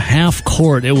 threes from half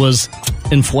court. It was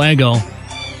in fuego.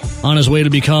 On his way to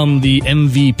become the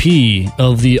MVP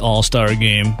of the All-Star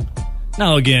game.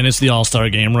 Now, again, it's the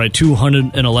All-Star game, right?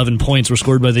 211 points were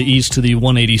scored by the East to the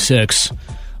 186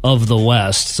 of the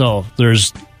West. So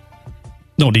there's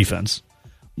no defense.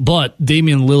 But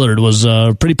Damian Lillard was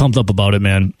pretty pumped up about it,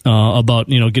 man, about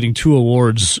getting 2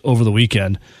 awards over the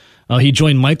weekend. He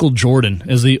joined Michael Jordan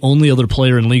as the only other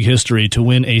player in league history to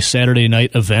win a Saturday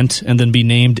night event and then be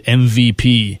named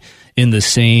MVP in the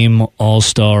same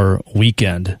All-Star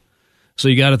weekend. So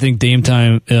you got to think Dame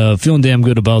time, feeling damn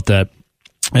good about that.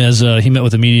 As he met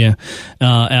with the media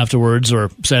afterwards, or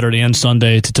Saturday and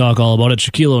Sunday, to talk all about it.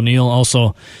 Shaquille O'Neal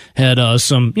also had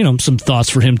some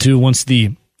thoughts for him too. Once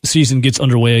the season gets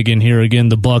underway again here,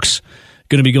 the Bucks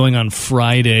going to be going on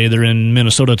Friday. They're in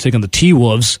Minnesota taking the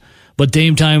T-Wolves. But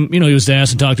Dame time, he was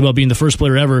asked and talked about being the first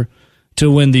player ever to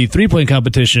win the 3-point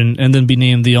competition and then be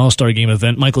named the All-Star game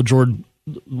event. Michael Jordan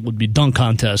would be dunk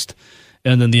contest,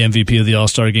 and then the MVP of the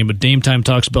All-Star game. But Dame time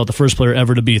talks about the first player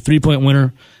ever to be a 3-point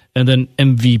winner and then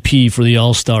MVP for the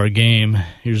All-Star game.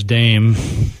 Here's Dame.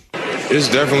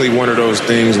 It's definitely one of those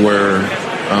things where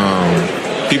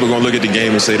people are going to look at the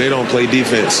game and say they don't play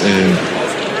defense.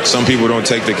 And some people don't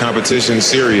take the competition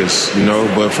serious, you know.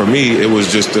 But for me, it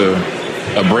was just a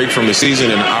break from the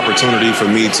season and an opportunity for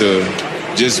me to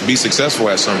just be successful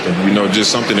at something, you know,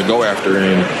 just something to go after.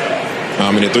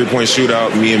 And in the three-point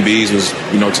shootout, me and Bees was,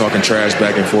 you know, talking trash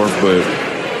back and forth. But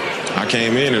I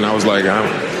came in and I was like,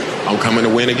 I'm coming to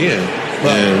win again. Wow.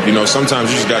 And, you know,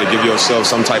 sometimes you just got to give yourself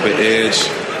some type of edge.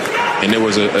 And it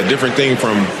was a different thing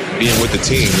from being with the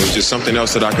team. It was just something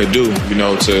else that I could do, you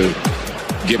know, to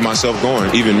get myself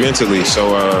going, even mentally.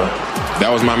 So that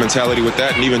was my mentality with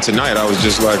that. And even tonight, I was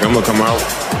just like, I'm going to come out.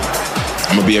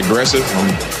 I'm going to be aggressive.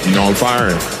 I'm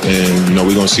firing. And, you know,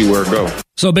 we're going to see where it goes.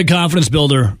 So a big confidence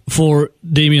builder for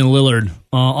Damian Lillard.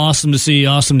 Awesome to see,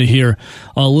 awesome to hear.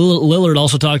 Lillard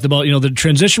also talked about, you know, the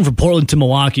transition from Portland to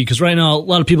Milwaukee, because right now a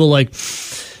lot of people like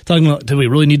talking about, do we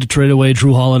really need to trade away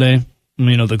Drew Holiday?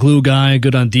 You know, the glue guy,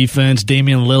 good on defense.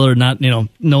 Damian Lillard, not, you know,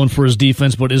 known for his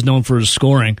defense, but is known for his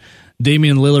scoring.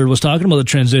 Damian Lillard was talking about the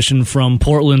transition from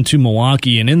Portland to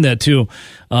Milwaukee, and in that too,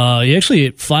 he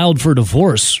actually filed for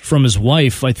divorce from his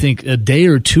wife, I think, a day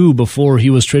or two before he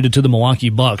was traded to the Milwaukee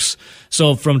Bucks.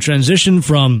 So from transition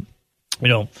from, you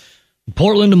know,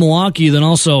 Portland to Milwaukee, then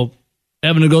also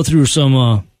having to go through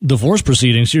some divorce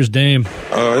proceedings. Here's Dame.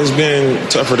 It's been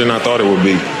tougher than I thought it would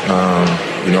be.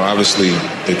 You know, obviously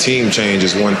the team change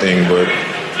is one thing, but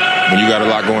when you got a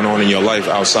lot going on in your life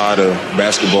outside of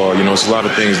basketball, you know, it's a lot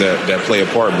of things that play a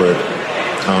part. But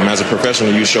as a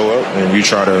professional, you show up and you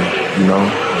try to, you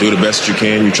know, do the best you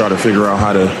can. You try to figure out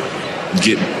how to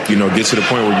get to the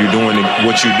point where you're doing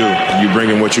what you do. You're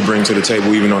bringing what you bring to the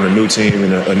table, even on a new team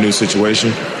in a new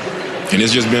situation. And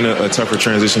it's just been a tougher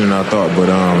transition than I thought.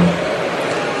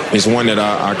 But it's one that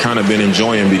I kind of been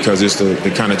enjoying, because it's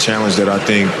the kind of challenge that I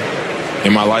think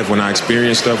in my life, when I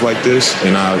experience stuff like this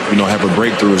and I, you know, have a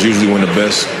breakthrough, is usually when the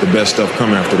best stuff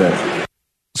come after that.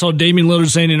 So Damian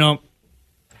Lillard saying, you know,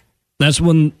 that's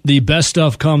when the best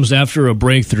stuff comes after a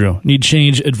breakthrough. Need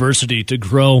change, adversity to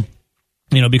grow,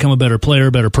 you know, become a better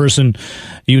player, better person,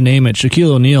 you name it.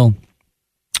 Shaquille O'Neal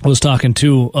was talking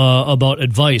too about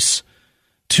advice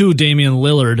to Damian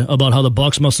Lillard about how the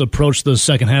Bucks must approach the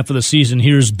second half of the season.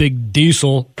 Here's Big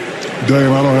Diesel.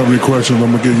 Dame, I don't have any questions.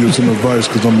 I'm going to give you some advice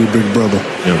because I'm your big brother.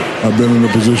 Yeah. I've been in the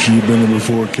position you've been in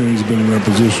before. Kenny's been in that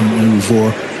position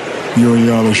before. You and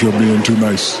Giannis, you're being too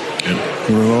nice. Yeah.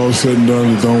 When it all said and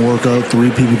done, it don't work out,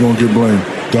 three people going to get blamed.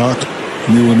 Doc,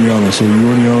 you and Giannis. So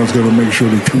you and Giannis got to make sure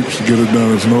the troops get it done.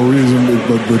 There's no reason,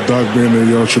 but with Doc being there,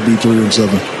 y'all should be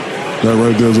 3-7. That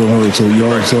right there's unheard. So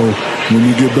y'all, so when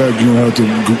you get back, you're going to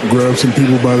have to grab some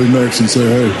people by the necks and say,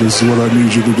 hey, this is what I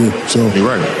need you to do. So you're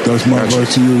right. That's my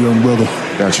advice to you, young brother.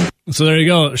 Got you. So there you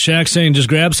go. Shaq saying just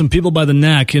grab some people by the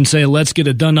neck and say, let's get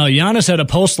it done. Now, Giannis had a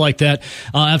post like that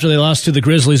after they lost to the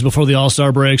Grizzlies before the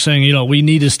All-Star break, saying, you know, we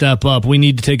need to step up. We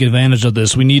need to take advantage of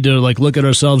this. We need to, like, look at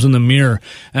ourselves in the mirror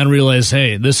and realize,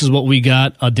 hey, this is what we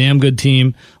got, a damn good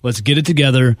team. Let's get it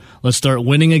together. Let's start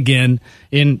winning again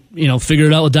and, you know, figure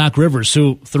it out with Doc Rivers,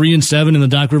 who 3-7 in the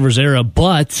Doc Rivers era.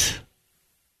 But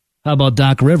how about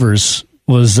Doc Rivers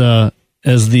was,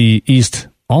 as the East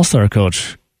All-Star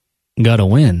coach, got a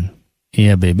win.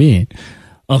 Yeah, baby.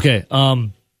 Okay,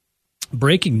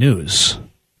 breaking news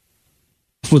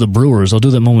for the Brewers. I'll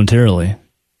do that momentarily.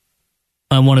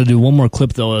 I want to do one more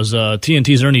clip, though, as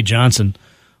TNT's Ernie Johnson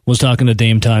was talking to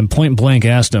Dame Time. Point blank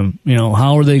asked him, you know,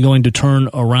 how are they going to turn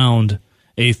around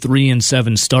a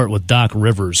 3-7 start with Doc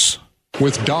Rivers?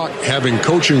 With Doc having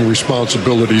coaching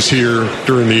responsibilities here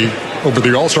over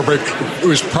the All-Star break, it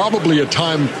was probably a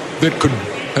time that could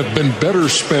have been better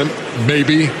spent,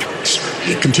 maybe,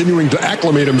 continuing to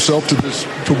acclimate himself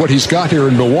to what he's got here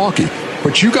in Milwaukee.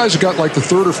 But you guys have got like the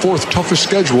third or fourth toughest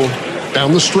schedule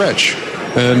down the stretch.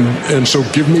 And so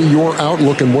give me your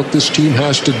outlook and what this team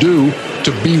has to do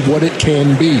to be what it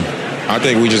can be. I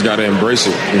think we just got to embrace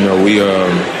it. You know, we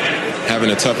having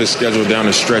the toughest schedule down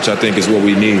the stretch, I think, is what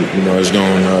we need. You know, it's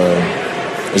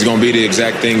going to be the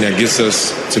exact thing that gets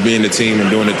us to being the team and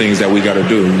doing the things that we got to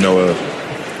do. You know,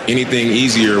 anything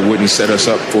easier wouldn't set us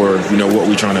up for, you know, what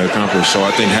we're trying to accomplish. So I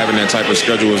think having that type of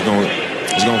schedule is going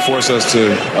to force us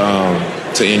to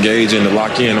engage and to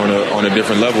lock in on a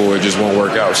different level, or it just won't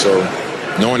work out. So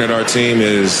knowing that our team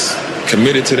is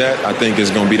committed to that, I think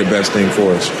is going to be the best thing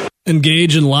for us.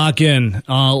 Engage and lock in.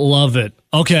 Love it.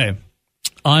 Okay,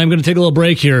 I'm going to take a little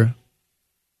break here,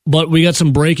 but we got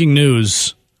some breaking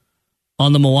news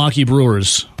on the Milwaukee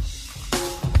Brewers.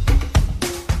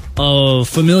 A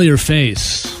familiar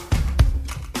face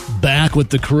back with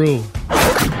the crew. Flies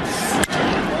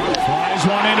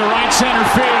one into right center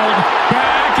field.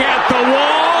 Back at the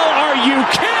wall. Are you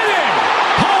kidding?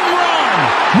 Home run.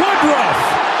 Woodruff.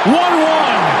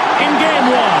 1-1 in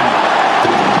game one.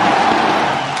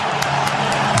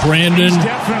 Brandon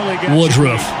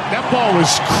Woodruff. That ball was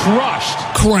crushed.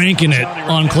 Cranking it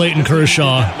on Clayton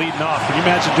Kershaw. Leading off. Can you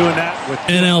imagine doing that with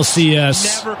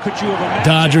NLCS. Never could you have imagined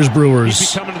Dodgers Brewers. He'd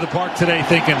be coming to the park today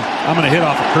thinking, I'm going to hit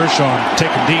off a Kershaw and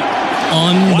take him deep.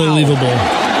 Unbelievable.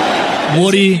 Wow.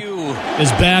 Woody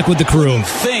is back with the crew.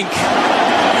 Think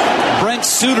Brent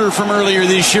Suter from earlier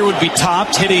this year would be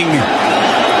topped, hitting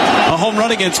a home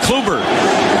run against Kluber.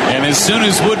 And as soon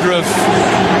as Woodruff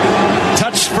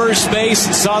touched first base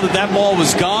and saw that ball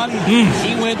was gone,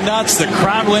 he went nuts, the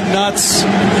crowd went nuts,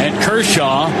 and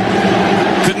Kershaw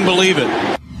couldn't believe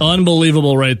it.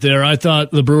 Unbelievable right there. I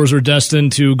thought the Brewers were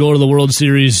destined to go to the World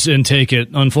Series and take it.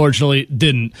 Unfortunately,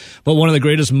 didn't. But one of the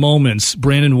greatest moments,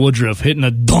 Brandon Woodruff hitting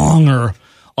a donger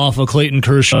off of Clayton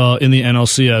Kershaw in the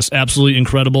NLCS. Absolutely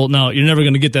incredible. Now, you're never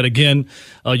going to get that again.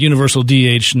 Universal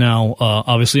DH now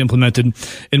obviously implemented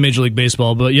in Major League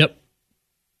Baseball. But, yep,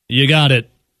 you got it.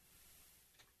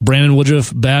 Brandon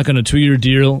Woodruff back on a 2-year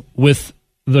deal with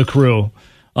the crew.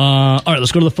 All right,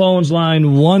 let's go to the phones.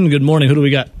 Line 1. Good morning. Who do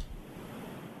we got?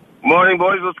 Morning,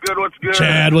 boys. What's good? What's good?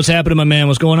 Chad, what's happening, my man?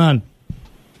 What's going on?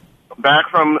 Back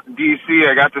from D.C.,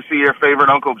 I got to see your favorite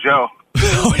Uncle Joe.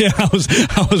 Oh, yeah, I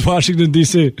was Washington,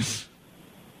 D.C. It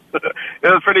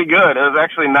was pretty good. It was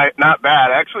actually not bad.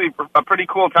 Actually, a pretty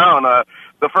cool town. I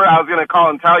was going to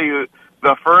call and tell you,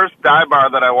 the first dive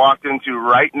bar that I walked into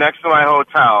right next to my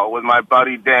hotel with my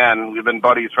buddy Dan, we've been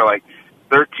buddies for like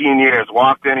 13 years,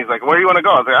 walked in. He's like, where do you want to go?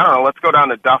 I was like, I don't know, let's go down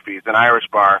to Duffy's, an Irish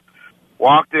bar.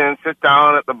 Walked in, sit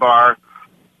down at the bar.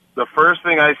 The first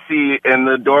thing I see in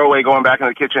the doorway going back in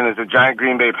the kitchen is a giant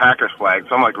Green Bay Packers flag.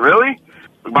 So I'm like, really?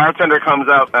 The bartender comes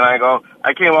up, and I go,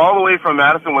 I came all the way from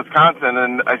Madison, Wisconsin,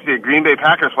 and I see a Green Bay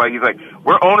Packers flag. He's like,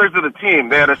 we're owners of the team.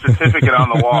 They had a certificate on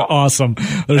the wall. Awesome.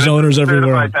 There's owners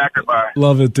everywhere. My Packer bar.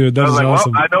 Love it, dude. That is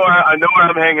awesome. Well, I know where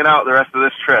I'm hanging out the rest of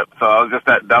this trip, so I was just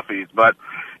at Duffy's. But,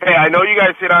 hey, I know you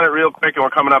guys hit on it real quick, and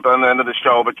we're coming up on the end of the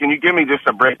show, but can you give me just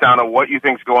a breakdown of what you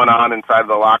think's going on inside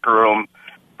the locker room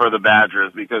for the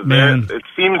Badgers? Because it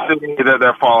seems to me that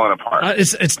they're falling apart.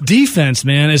 It's defense,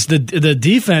 man. It's the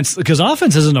defense, because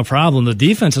offense isn't a problem. The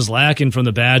defense is lacking from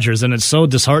the Badgers, and it's so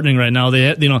disheartening right now.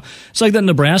 It's like that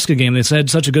Nebraska game. They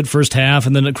had such a good first half,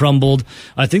 and then it crumbled.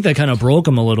 I think that kind of broke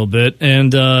them a little bit.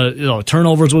 And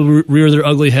turnovers will rear their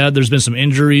ugly head. There's been some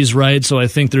injuries, right? So I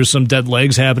think there's some dead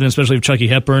legs happening, especially with Chucky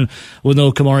Hepburn with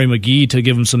no Kamari McGee to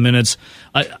give him some minutes.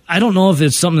 I don't know if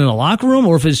it's something in the locker room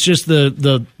or if it's just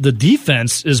the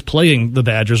defense is playing the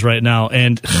Badgers right now,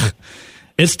 and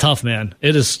it's tough, man.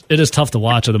 It is tough to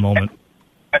watch at the moment.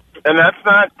 And that's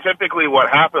not typically what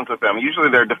happens with them. Usually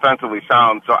they're defensively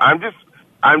sound. So I'm just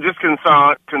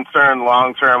concerned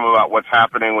long term about what's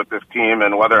happening with this team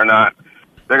and whether or not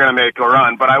they're going to make a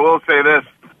run. But I will say this.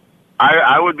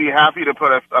 I would be happy to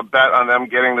put a bet on them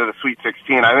getting to the Sweet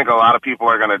 16. I think a lot of people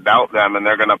are going to doubt them, and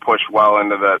they're going to push well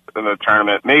into the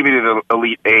tournament, maybe to the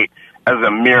Elite Eight as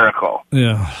a miracle.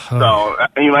 Yeah. So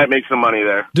you might make some money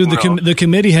there. Dude, the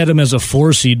committee had him as a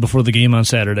 4 seed before the game on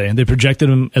Saturday, and they projected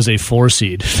him as a 4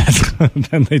 seed. They're a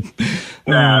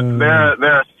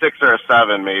 6 or a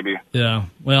 7, maybe. Yeah.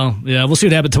 Well, yeah, we'll see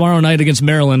what happens tomorrow night against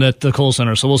Maryland at the Kohl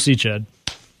Center, so we'll see, Chad.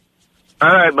 All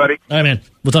right, buddy. All right, man.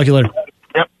 We'll talk to you later.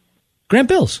 Yep. Grant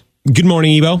Bills. Good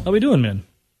morning, Ebo. How we doing, man?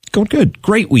 Going good.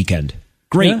 Great weekend.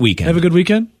 Great weekend. Have a good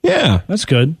weekend? Yeah. That's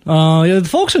good. The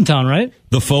folks in town, right?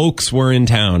 The folks were in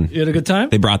town. You had a good time?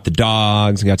 They brought the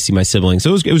dogs and got to see my siblings. So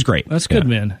it was great. That's good,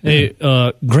 man. Hey,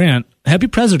 Grant, happy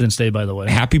President's Day, by the way.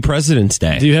 Happy President's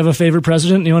Day. Do you have a favorite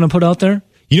president you want to put out there?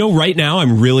 You know, right now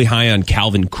I'm really high on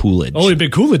Calvin Coolidge. Oh, you're a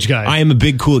big Coolidge guy. I am a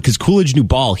big Coolidge because Coolidge knew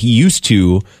ball. He used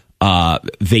to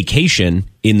vacation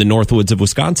in the Northwoods of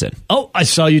Wisconsin. Oh, I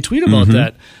saw you tweet about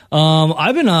that.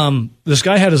 I've been, this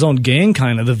guy had his own gang,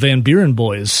 kind of, the Van Buren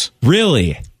boys.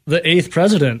 Really? The 8th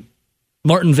president,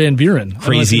 Martin Van Buren.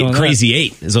 Crazy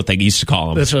 8 is what they used to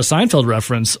call him. That's a Seinfeld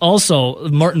reference. Also,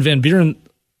 Martin Van Buren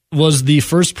was the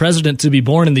first president to be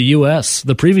born in the U.S.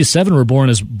 The previous 7 were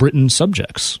born as Britain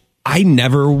subjects. I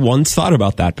never once thought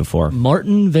about that before.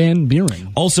 Martin Van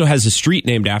Buren. Also has a street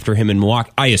named after him in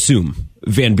Milwaukee, I assume.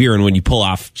 Van Buren when you pull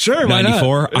off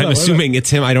 94. I'm assuming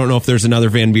it's him. I don't know if there's another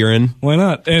Van Buren. Why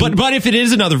not? But if it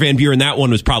is another Van Buren, that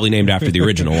one was probably named after the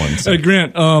original one. So. Hey,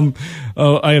 Grant,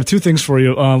 I have 2 things for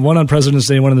you. One on President's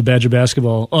Day, one on the Badger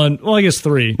basketball. I guess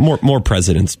 3. More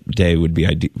President's Day would be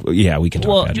ideal. Yeah, we can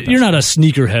talk Badger you're not a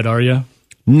sneakerhead, are you?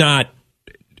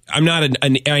 I'm not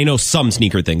I know some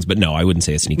sneaker things, but no, I wouldn't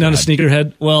say a sneakerhead. Not a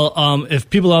sneakerhead? Well,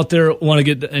 if people out there want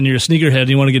to get, and you're a sneakerhead and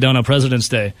you want to get down on President's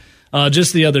Day,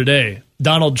 just the other day,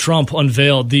 Donald Trump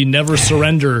unveiled the Never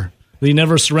Surrender the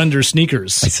Never Surrender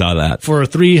sneakers. I saw that. For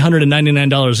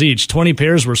 $399 each. 20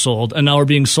 pairs were sold, and now are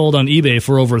being sold on eBay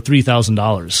for over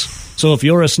 $3,000. So if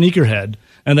you're a sneakerhead,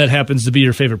 and that happens to be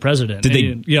your favorite president,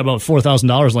 you got about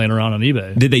 $4,000 laying around on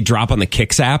eBay. Did they drop on the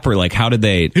Kicks app, or like how did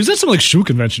they? He was at some like shoe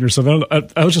convention or something.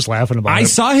 I was just laughing about it. I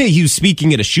saw he was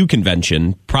speaking at a shoe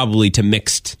convention, probably to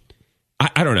mixed.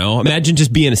 I don't know. Imagine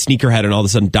just being a sneakerhead and all of a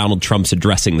sudden Donald Trump's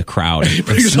addressing the crowd of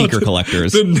sneaker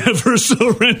collectors. The Never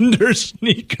Surrender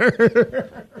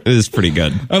sneaker. It is pretty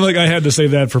good. I'm like, I had to say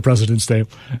that for President's Day.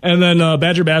 And then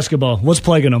Badger basketball. What's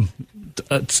plaguing them?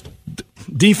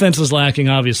 Defense is lacking,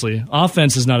 obviously.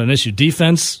 Offense is not an issue.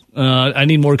 Defense, I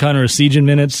need more Connor Essegian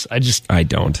minutes. I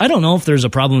don't know if there's a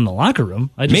problem in the locker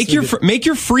room. Make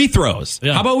your free throws.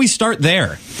 Yeah. How about we start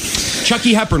there?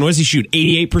 Chucky Hepburn, what does he shoot?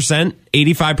 88%,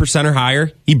 85% or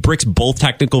higher. He bricks both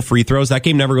technical free throws. That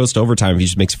game never goes to overtime if he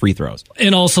just makes free throws.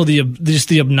 And also the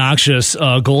obnoxious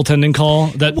goaltending call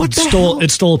that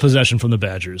stole a possession from the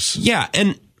Badgers. Yeah,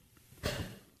 and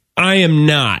I am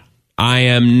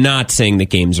not saying that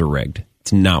games are rigged.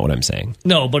 It's not what I'm saying.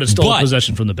 No, but it stole a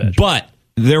possession from the Badgers. But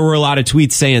there were a lot of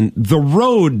tweets saying the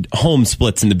road home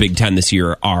splits in the Big Ten this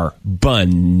year are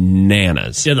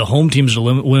bananas. Yeah, the home teams are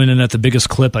winning at the biggest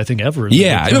clip I think ever.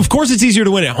 Yeah, and of course it's easier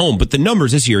to win at home, but the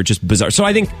numbers this year are just bizarre. So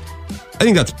I think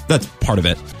that's part of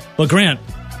it. But Grant,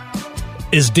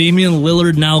 is Damian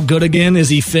Lillard now good again? Is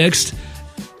he fixed?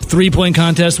 3-point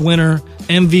contest winner,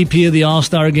 MVP of the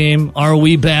All-Star game. Are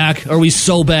we back? Are we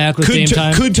so back with Dame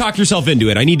time? Could talk yourself into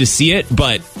it. I need to see it,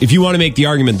 but if you want to make the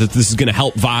argument that this is going to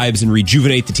help vibes and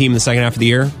rejuvenate the team in the second half of the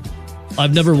year,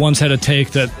 I've never once had a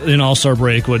take that an All-Star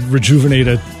break would rejuvenate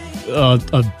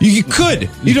You could.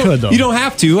 You don't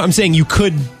have to. I'm saying you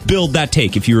could build that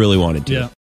take if you really wanted to. Yeah.